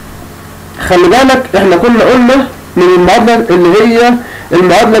رافسون، خلي بالك احنا كنا قلنا من المعادله اللي هي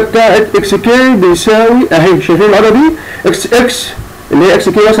المعادله بتاعت اكس كي بيساوي اهي، شايفين المعادله دي؟ اكس اللي هي اكس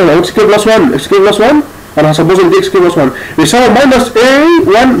كي مثلا او اكس كي بلس 1، اكس كي بلس 1 انا هسبوز ان دي اكس كي بلس 1 بيساوي ماينس اي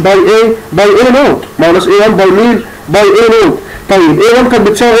 1 باي اي نوت، ماينس اي 1 باي مين؟ باي اي نوت. طيب اي 1 كانت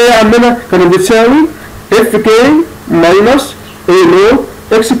بتساوي ايه يا عمنا؟ كانت بتساوي اف كي ماينس اي نوت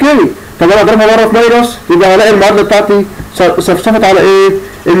اكس كي. طب انا اضربها مره في ماينس، يبقى هلاقي المعادله بتاعتي صفصفت على ايه؟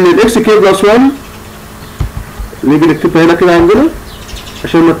 ان الاكس كي بلس 1، نيجي نكتبها هنا كده عندنا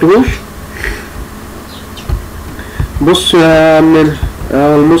عشان ما تتوهوش. بص يا عم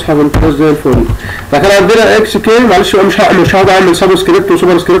المصحف انت زي الفل. فكان عندنا اكس كي، معلش بقى مش هقعد اعمل سب سكريبت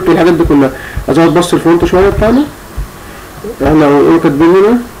وسوبر سكريبت والحاجات دي كلها، ازود بس الفونت شويه بتاعنا. احنا ايه كاتبين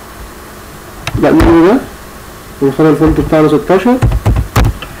هنا؟ لا مين ده؟ ونخلي الفونت بتاعنا 16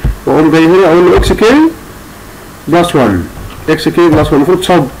 واقوم جاي هنا اقول له اكس كي بلس 1، اكس كي بلس 1 المفروض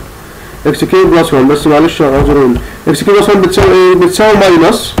صب اكس كي بلس 1، بس معلش اعذروني. اكس كي بلس 1 بتساوي ايه؟ بتساوي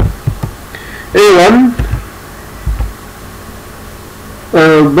ماينس اي 1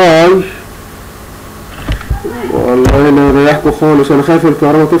 باي، والله انا ريحكوا خالص، انا خايف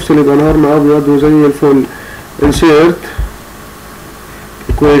الكهرباء تفصل يبقى نهارنا ابيض وزي الفل. insert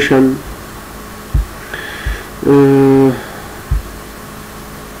equation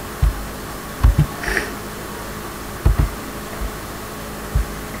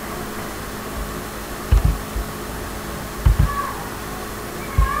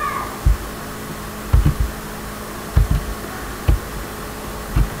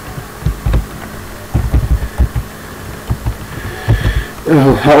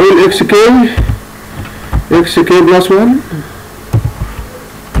هقول اكس كي بلس 1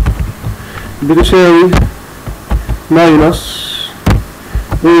 بتساوي ماينس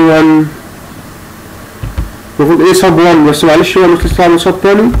اي 1، المفروض اي سب 1 بس معلش هو مش لسه عامل سب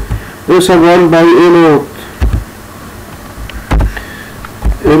تاني، اي سب 1 باي اي نوت،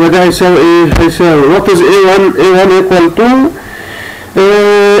 يبقى ده هيساوي ايه؟ هيساوي وات از اي 1؟ اي 1 ايكوال تو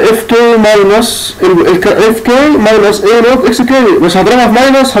اف كي ماينس اف كي ماينس اي نوت اكس كي، بس هضربها في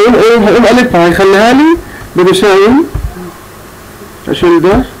ماينس هيقوم ايه؟ هيقوم قلبها، هيخليها لي بتساوي، اشيل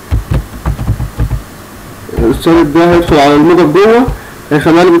ده السالب ده هيدخل على الموجب جوه،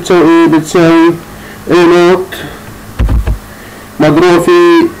 هيخليها لي بتساوي ايه؟ بتساوي اي نوت مضروبة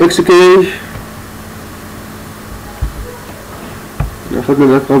في اكس كي،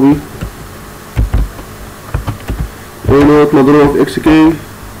 اخدنا ده قوي، اي نوت مضروبة في اكس كي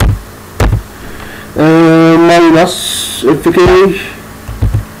ماينس اف كي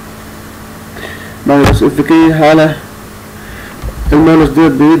ماينس اف كي على الماينس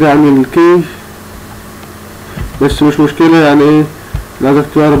ديت بعيدة عن الكي، بس مش مشكلة يعني ايه، لازم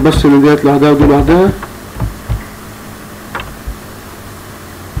تعرف بس ان ديت لوحدها ودي لوحدها.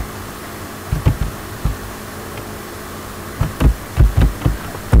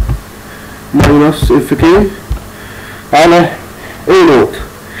 ماينس اف كي على اي نوت.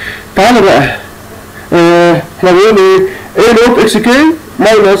 تعالى بقى احنا بنقول ايه؟ اي نوت اكس كي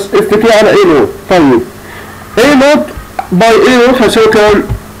ماينس اف كي على اي نوت. طيب اي نوت باي اي نوت هيساوي كام؟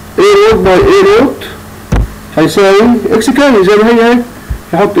 اي نوت باي اي نوت هيساوي اكس كي زي ما هي اهي،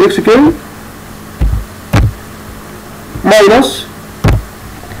 نحط اكس كي ماينس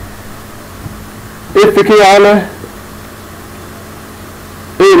اف كي على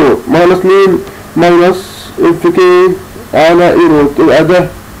اي نوت ماينس مين؟ ماينس اف كي على اي نوت، يبقى ده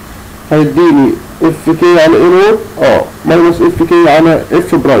هيديني اف كي على اي نوت ماينس اف كي على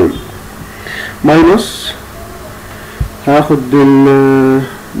اف برايم، ماينس هاخد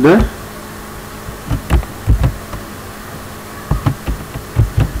ده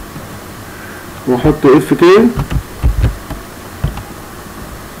واحط اف كي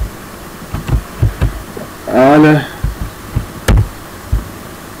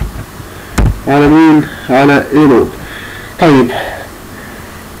على مين؟ على اي نوت. طيب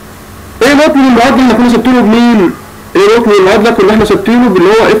ايه نوت من المعادله اللي كنا سبتله بمين؟ ايه ركن المعادله اللي احنا ثابتينه باللي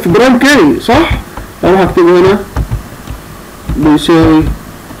هو اف برايم كي، صح؟ اروح اكتبه هنا بيساوي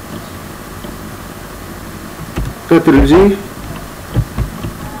كاتر جي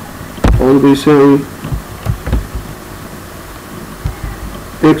او بيساوي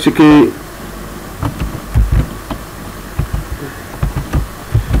اكس كي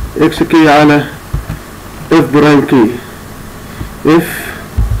اكس كي على اف برايم كي، اف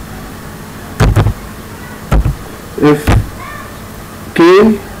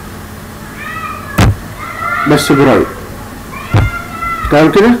كي بس برايم.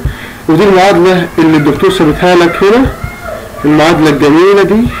 تمام كده؟ ودي المعادلة اللي الدكتور ثابتها لك هنا، المعادلة الجميلة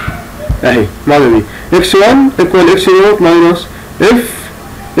دي اهي المعادلة دي x1 equal x0 minus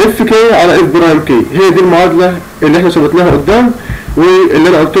اف كي على اف برايم كي، هي دي المعادلة اللي احنا ثبتناها قدام، واللي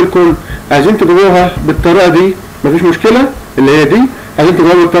انا قلت لكم عايزين تجيبوها بالطريقة دي مفيش مشكلة، اللي هي دي عايزين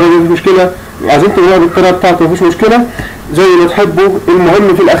تجيبوها بالطريقة دي مفيش مشكلة، عايزين تجيبوها بالطريقة بتاعته مفيش مشكلة، زي ما تحبوا،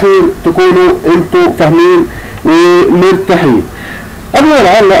 المهم في الأخير تكونوا انتوا فاهمين ومرتاحين. قبل ما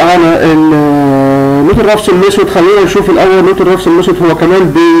نعلق على نوتن رافسون ميثود، خلينا نشوف الأول نوتن رافسون ميثود هو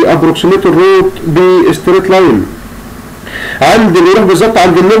كمان بأبروكسيميت الروت بستريت لاين، عند بيروح بالظبط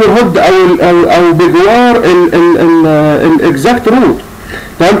عند النيبر هود أو بجوار الإكزاكت روت.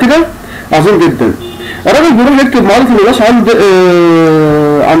 تمام كده؟ عظيم جدا. الراجل بيروح يكتب معادلة المقياس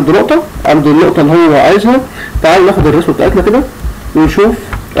عند نقطة، عند النقطة اللي هو عايزها. تعال ناخد الرسمة بتاعتنا كده ونشوف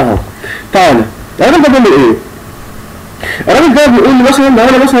اهو. تعالى الراجل ده بيعمل ايه؟ الراجل ده بيقول لي مثلا لو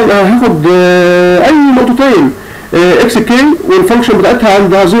انا مثلا هاخد اي نقطتين اكس كي والفانكشن بتاعتها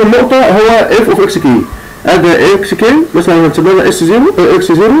عند هذه النقطة هو اف اوف اكس كي. ادي اكس كي مثلا هنسميها لها اس 0 اكس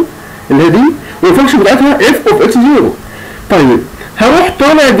 0 اللي هي دي، والفانكشن بتاعتها اف اوف اكس 0. طيب هروح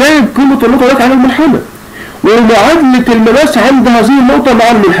طالع جايب قيمة النقطة ديت على الملحمة، ومعادلة المماس عند هذه النقطة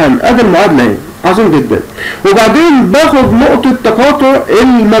مع الملحمة، ادي المعادلة اهي. عظيم جدا. وبعدين باخد نقطة تقاطع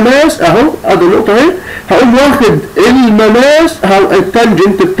المماس اهو، ادي النقطة اهي، هقوم واخد المماس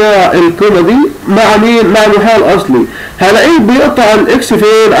التانجنت بتاع القيمة دي مع مين؟ مع المحور الاصلي، هلاقيه بيقطع الاكس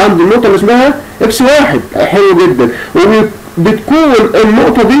فين؟ عند النقطة اللي اسمها اكس 1. حلو جدا. وبتكون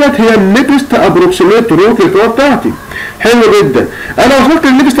النقطة ديت هي النيكست ابروكسيميت روت للقيمة بتاعتي. حلو جدا. انا وصلت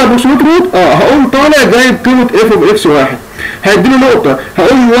للنيكست ابروكسيميت روت، هقوم طالع جايب قيمة اف اوف اكس 1، هيديني نقطة،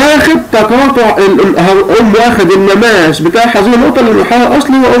 هقوم واخد تقاطع هقوم واخد المماس بتاع هذه النقطة اللي المحور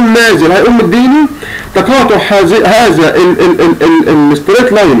الاصلي واقوم نازل، هيقوم مديني تقاطع هذا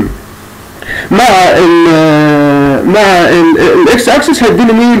الستريت لاين مع الاكس اكسس،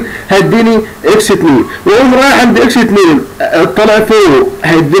 هيديني مين؟ هيديني اكس 2، واقوم رايح عند اكس 2 طالع فوق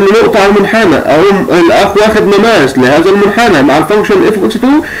هيديني نقطة على المنحنى، اقوم الاخ واخد مماس لهذا المنحنى مع الفانكشن اف اوف اكس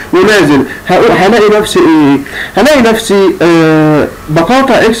 2 ونازل، هلاقي نفسي ايه؟ هلاقي نفسي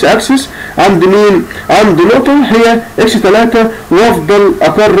بقاطع اكس اكسس عند مين؟ عند نقطة هي اكس 3، وافضل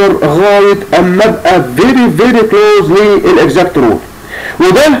اكرر غاية اما ابقى فيري كلوز للاكزاكت روت.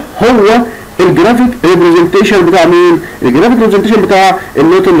 وده هو الجرافيك ريبريزنتيشن بتاع مين؟ الجرافيك ريبريزنتيشن بتاع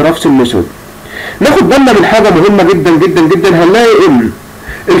النيوتن رافسون ميثود. ناخد بالنا من حاجه مهمه جدا جدا جدا، هنلاقي ان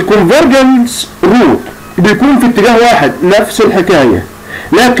الكونفرجنس روت بيكون في اتجاه واحد نفس الحكايه،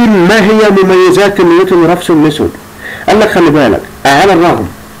 لكن ما هي مميزات النيوتن رافسون ميثود؟ قال لك خلي بالك، على الرغم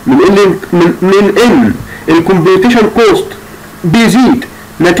من ان الكمبيوتيشن كوست بيزيد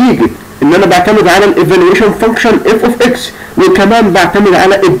نتيجه ان انا بعتمد على الايفالويشن فانكشن اف اوف اكس، وكمان بعتمد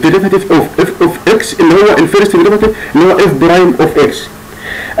على الديريفاتيف اوف اف اوف اكس اللي هو الفيرست ديريفاتيف اللي هو اف برايم اوف اكس.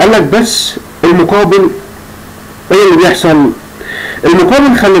 قال لك بس المقابل ايه اللي بيحصل؟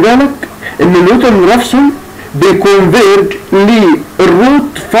 المقابل خلي بالك ان نيوتن رافسون بيكونفيرج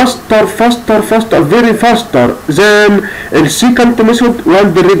للروت فاستر فيري فاستر ذان السيكانت ميثود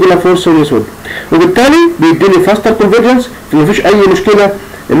واند الريجولا فالسي ميثود، وبالتالي بيديني فاستر كونفرجنس، فمفيش اي مشكله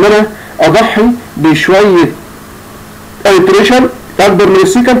ان انا اضحي بشويه ايتريشن اكبر من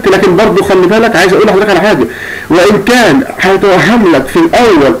السيكنت. لكن برضه خلي بالك، عايز اقول لحضرتك على حاجه، وان كان هيتوهم لك في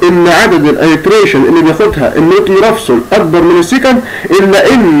الاول ان عدد الايتريشن اللي بياخدها النيوتن رافسون اكبر من السيكنت،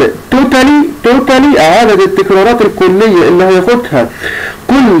 الا ان توتالي عدد التكرارات الكليه اللي هياخدها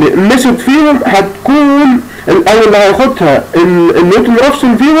كل ميثود فيهم هتكون، او اللي هياخدها النيوتن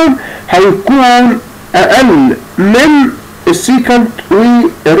رافسون فيهم هيكون اقل من السيكانت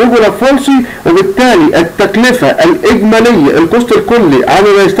والريجولا فالسي، وبالتالي التكلفة الإجمالية الكوست الكلي على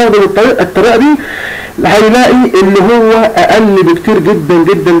ما يستخدم الطريقة دي هيلاقي إن هو أقل بكتير جدا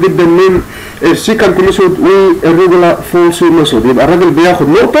جدا جدا من السيكانت ميثود والريجولا فالسي ميثود. يبقى الراجل بياخد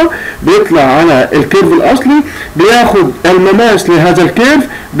نقطة، بيطلع على الكيرف الأصلي، بياخد المماس لهذا الكيرف،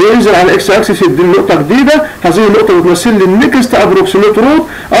 بينزل على اكس اكسس يدي نقطة جديدة، هذه النقطة بتمثل لي النكست ابروكسيميت روت،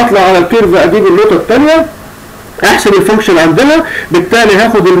 أطلع على الكيرف أجيب النقطة الثانية، احسب الفانكشن عندنا، بالتالي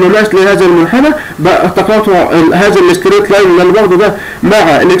هاخد المماس لهذا المنحنى تقاطع هذا الستريت لاين اللي باخده ده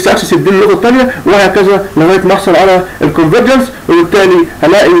مع الاكس اكسس يديني النقطه الثانيه، وهكذا لغايه ما احصل على الكونفرجنس. وبالتالي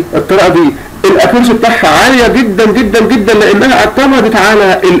هلاقي الطريقه دي الاكيورسي بتاعها عاليه جدا جدا جدا، لانها اعتمدت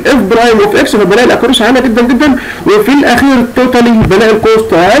على الاف برايم اوف اكس، فبلاقي الاكيورسي عاليه جدا جدا. وفي الاخير توتالي بلاقي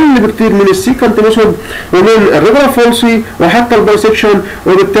الكوست اقل بكتير من السيكانت ميثود ومن الريجولا فالسي وحتى البايسكشن،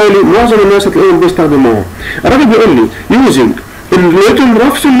 وبالتالي معظم الناس هتلاقيهم بيستخدموها. الراجل بيقول لي using Newton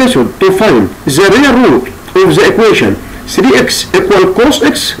Raphson method to find the real root of the equation 3x equal cos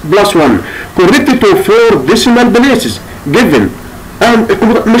x plus 1 corrected to 4 decimal places given.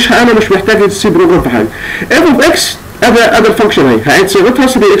 انا مش محتاج السي بروجرام في حاجه. اف اوف اكس ادي الفانكشن اهي، هعيد صيغتها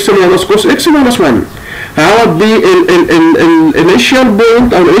 3 اكس ماينس كوس اكس ماينس 1. هعوض دي الانيشال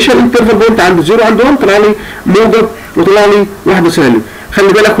بوينت او الانيشال انترفال بوينت عند 0 عند 1 طلع لي موجب وطلع لي واحده سالب. خلي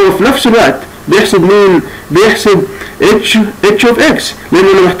بالك هو في نفس الوقت بيحسب مين؟ بيحسب اتش اوف اكس، لان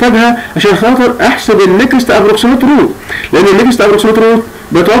انا محتاجها عشان خاطر احسب النكست ابروكسيميت روت، لان النكست ابروكسيميت روت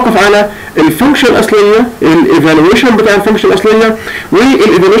بيتوقف على الفانكشن الاصليه، الايفالويشن بتاع الفانكشن الاصليه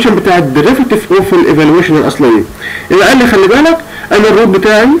والايفالويشن بتاع الديريفيتيف اوف الايفالويشن الاصليه. يبقى قال لي خلي بالك انا الروت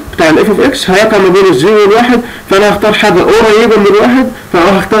بتاعي بتاع الاف اوف اكس هيقع ما بين الزيرو والواحد، فانا هختار حاجه قريبه من الواحد،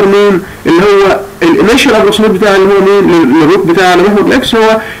 فهختار مين؟ اللي هو الانيشال ابروكسيميت بتاعي اللي هو مين؟ الروت بتاعي على محور الاكس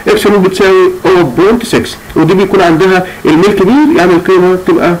هو اكس روت بتساوي 0.6، ودي بيكون عندها الميل كبير يعني القيمه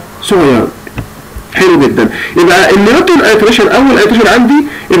تبقى صغيره. حلو جدا. يبقى النيوتن ايتريشن اول ايتريشن عندي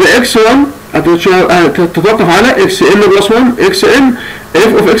يبقى اكس 1 تتوقف على اكس ان بلس 1 اكس ان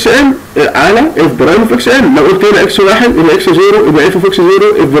اف اوف اكس ان على اف برايم اوف اكس ان. لو قلت هنا اكس 1 يبقى اكس 0 يبقى اف اوف اكس 0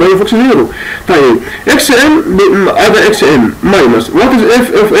 اف برايم اوف اكس 0. طيب اكس ان ادي اكس ان ماينس وات از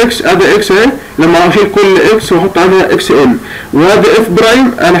اف اوف اكس ادي اكس اهي، لما اشيل كل اكس واحط عنها اكس ان، وادي اف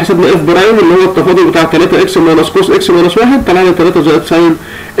برايم انا حسبنا اف برايم اللي هو التفاضل بتاع 3 اكس ماينس كوس اكس ماينس 1 طلع لي 3 زائد ساين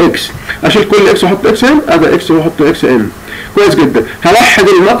اكس. اشيل كل اكس واحط اكس ان ادي اكس واحط اكس ان. كويس جدا. هوحد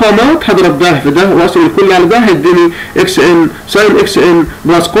المقامات هضرب ده في ده واقسم الكل على ده هيديني اكس ان ساين اكس ان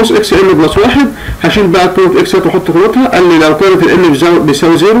بلس كوس اكس ان بلس 1. هشيل بقى كود اكسات واحط قيمتها. قال لي لو كانت الان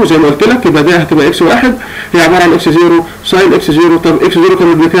بيساوي 0 زي ما قلت لك يبقى دي هتبقى اكس 1 هي عباره عن اكس 0 ساين اكس 0. طب اكس 0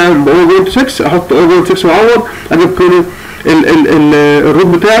 كانت بكام؟ ب 0.6 احط 0.6 واعوض اجيب قيمه الروت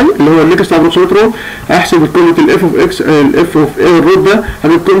بتاعي اللي هو النكست ابروكسيميت روت. هحسب قيمه الاف اوف اكس الاف اوف الروت ده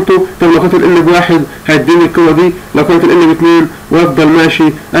هجيب قيمته. طب لو كانت الان بواحد هيديني القيمه دي، لو كانت الان باتنين وافضل ماشي.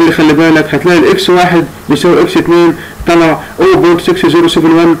 قال لي خلي بالك هتلاقي الاكس 1 بيساوي اكس 2 طلع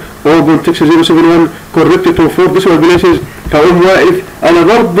 0.6071 0.6071 كوركتد تو 4 ديسيمال بليسز. فاقوم واقف انا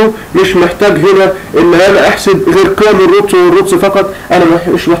برضه مش محتاج هنا ان انا احسب غير قيم الروتس والروتس فقط، انا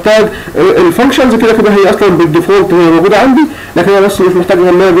مش محتاج الفانكشنز كده كده هي اصلا بالديفولت هي موجوده عندي، لكن انا بس مش محتاج ان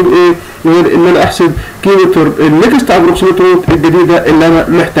انا اجيب ايه غير ان انا احسب قيمه النكست ابروكسيميت روت الجديده اللي انا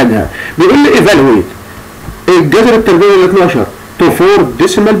محتاجها. بيقول لي ايفالويت الجذر التربيعي ال 12 to 4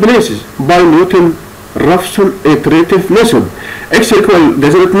 decimal places by Newton Raphson iterative method. x equal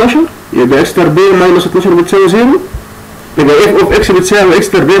جذر 12 يبقى x تربيع ماينس 12 بتساوي 0، يبقى f of x بتساوي x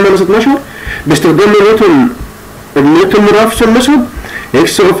تربيع ماينس 12 باستخدام نيوتن رافسون ميثود. x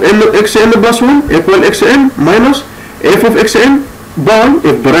of n x n plus 1 equal x n minus f of x n by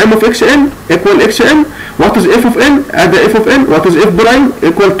f prime of x n equal x n. what is f of n؟ ادي f of n. what is f prime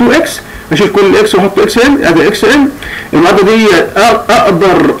equal 2x. اشيل كل اكس واحط اكس ان ادي اكس ان. المعادله دي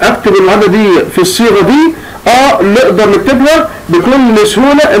اقدر اكتب المعادله دي في الصيغه دي نقدر نكتبها بكل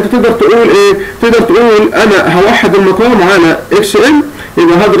سهوله. انت تقدر تقول ايه؟ تقدر تقول انا هوحد المقام على اكس ان،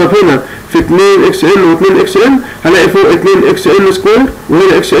 يبقى هضرب هنا في 2 اكس ان و2 اكس ان هلاقي فوق 2 اكس ان سكوير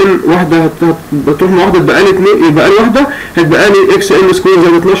وهنا اكس ان واحده هتروح مع واحده تبقى لي 2 يبقى لي واحده هتبقى لي اكس ان سكوير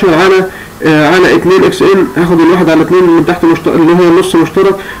زي 12 على 2 اكس ان. هاخد الواحد على 2 من تحت اللي هو النص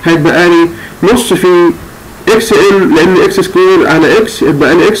مشترك هيتبقى لي نص في اكس ان لان اكس سكوير على اكس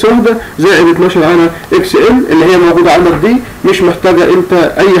يبقى لي اكس واحده زائد 12 على اكس ان اللي هي موجوده عندك دي. مش محتاجه انت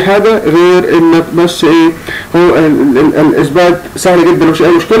اي حاجه غير انك بس ايه هو الاثبات سهل جدا مش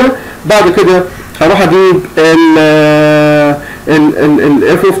اي مشكله. بعد كده هروح اجيب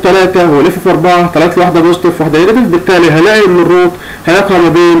الاف اوف 3 والاف اوف 4 3 واحده بوزيتيف واحده نيجاتيف، بالتالي هلاقي ان الروت هيقع ما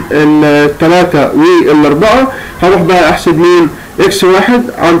بين الثلاثه والاربعه. هروح بقى احسب مين؟ اكس 1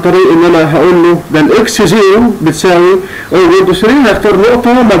 عن طريق ان انا هقول له ده الاكس 0 بتساوي 0.3 هختار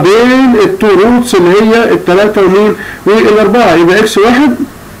نقطه ما بين التو روتس اللي هي الثلاثه ومين والاربعه. يبقى اكس 1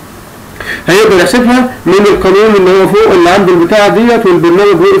 هيقدر يحسبها من القانون اللي هو فوق اللي عند البتاعه ديت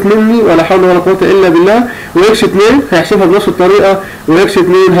والبرنامج وقف مني ولا حول ولا قوه الا بالله. واكس 2 هيحسبها بنفس الطريقه واكس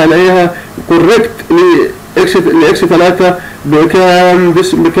 2 هلاقيها كوريكت الاكس 3 بكام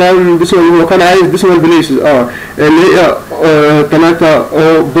ديسيمال، هو كان عايز ديسيمال بليسز اللي هي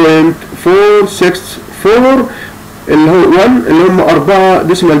 3.464 اللي هو 1 اللي هم 4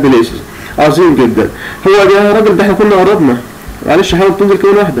 ديسيمال بليسز. عظيم جدا. هو ده يا راجل، ده احنا كنا قربنا، معلش حاول تنزل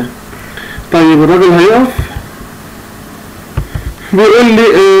كمان واحده. طيب الراجل هيقف بيقول لي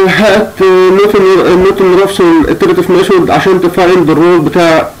هات نيوتن رافسون iterative ميثود عشان تفايند الرول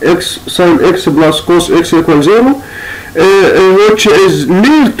بتاع اكس ساين اكس بلس كوس اكس ايكوال 0 which is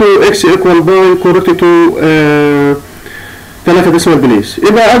near to x equal by correct to 3 ديسيمال بليس.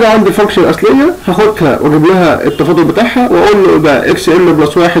 يبقى اجي عند الفانكشن الاصليه هاخدها واجيب لها التفاضل بتاعها واقول له يبقى اكس ان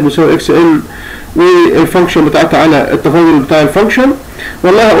بلس 1 بيساوي اكس ان والفانكشن بتاعتها على التفاضل بتاع الفانكشن.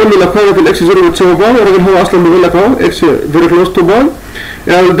 والله هقول له لو كانت الاكس 0 بتساوي باي، الراجل هو اصلا بيقول لك اهو اكس فيري كلوز تو باي،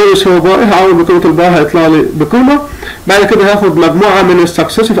 يعني ده يساوي باي، هعوض بقيمه الباي هيطلع لي بقيمه. بعد كده هاخد مجموعه من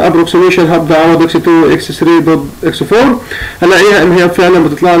السكسيسيف ابروكسيميشن، هبدا اعوض اكس 2 اكس 3 ضد اكس 4، هلاقيها ان هي فعلا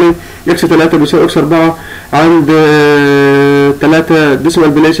بتطلع لي اكس 3 بيساوي اكس 4 عند 3 ديسيمال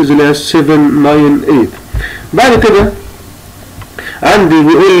بليسز اللي هي 798. بعد كده عندي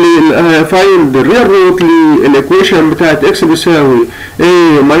بيقول لي فايند الريال روت للايكويشن بتاعت اكس بيساوي a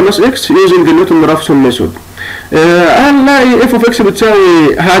ماينس اكس يوزنج نيوتن رافسون ميثود. هنلاقي اف اوف اكس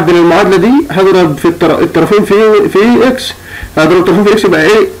بتساوي، هعدل المعادله دي هضرب في الطرفين في اكس، هضرب الطرفين في اكس يبقى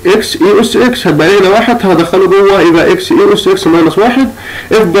ايه اكس اي اس اكس، هتبقى ايه واحد هدخله جوه يبقى اكس اي اس اكس ماينس 1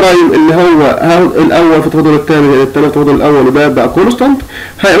 اف برايم اللي هو الاول في التفاضل الثاني الثاني التفاضل الاول يبقى بقى كونستانت.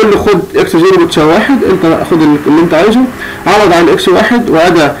 هيقول لي خد اكس 0 بتساوي 1، انت خد اللي انت عايزه، عوض عن اكس 1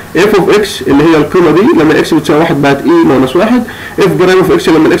 وادى اف اوف اكس اللي هي القيمه دي لما اكس بتساوي 1 بقت اي ماينس 1، اف برايم اوف اكس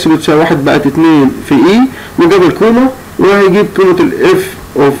لما الاكس بتساوي 1 بقت 2 في اي، وجاب القيمه وهيجيب قيمه الاف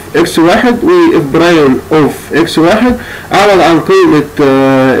اوف اكس 1 واف برايم اوف اكس 1، عوض عن قيمه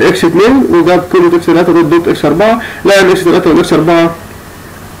اكس 2 وجاب قيمه اكس 3 ضد اكس 4، لان اكس 3 واكس 4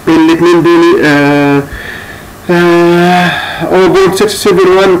 الاثنين دول 0.671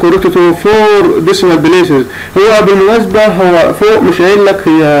 correct to 4 decimal places. هو بالمناسبة هو فوق مش قايل لك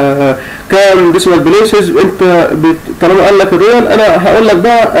هي كام decimal places، انت طالما قال لك الريال انا هقول لك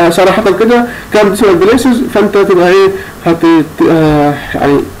بقى صراحة كده كام decimal places، فانت تبقى ايه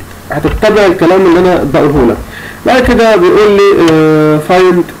يعني هتتبع الكلام اللي انا بقوله لك. بعد كده بيقول لي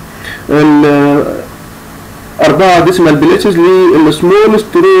find 4 ديسيمال بليسز للسمولست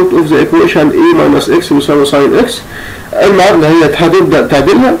روت اوف ذا ايكويشن اي ماينس اكس بيساوي ساين اكس. المعادله هي هتبدا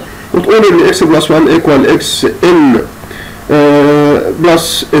تعدلها وتقول ان اكس بلس 1 ايكوال اكس ان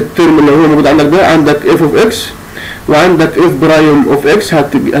بلس الترم اللي هو موجود عندك ده، عندك اف اوف اكس وعندك اف برايم اوف اكس،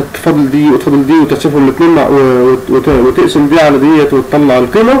 هتفضل دي وتفضل دي وتصفهم الاثنين وتقسم دي على ديت وتطلع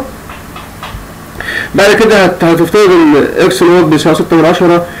القيمه. بعد كده هتفترض ان اكس نوت بيساوي 6/10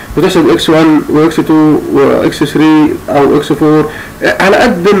 وتحسب اكس 1 واكس 2 واكس 3 او اكس 4 على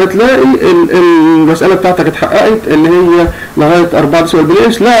قد ما تلاقي المساله بتاعتك اتحققت اللي هي لغايه 4 ديسيمال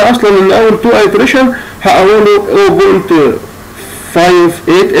بليس. لا اصلا ان اول 2 ايتريشن حققوا له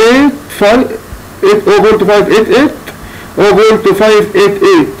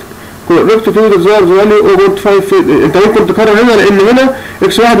 0.588 correct to the desired value 0.5. انت ممكن تكرر هنا لان هنا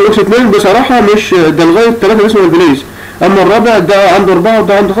اكس 1 واكس 2 بصراحه مش ده لغايه 3 ديسيمال بليس، اما الرابع ده عنده 4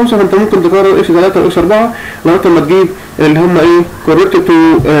 وده عنده 5، فانت ممكن تكرر اكس 3 واكس 4 لغايه ما تجيب اللي هم ايه correct to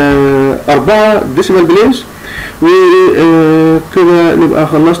 4 ديسيمال بليس. وكده نبقى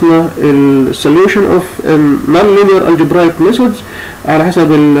خلصنا السوليوشن اوف نون-لينير الجبرايك ميثودز على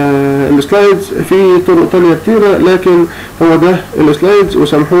حسب السلايدز. في طرق تانية كتيرة لكن هو ده السلايدز،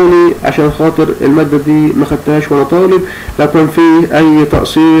 وسامحوني عشان خاطر المادة دي ما خدتهاش وانا طالب، لو كان في اي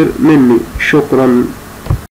تقصير مني شكرا.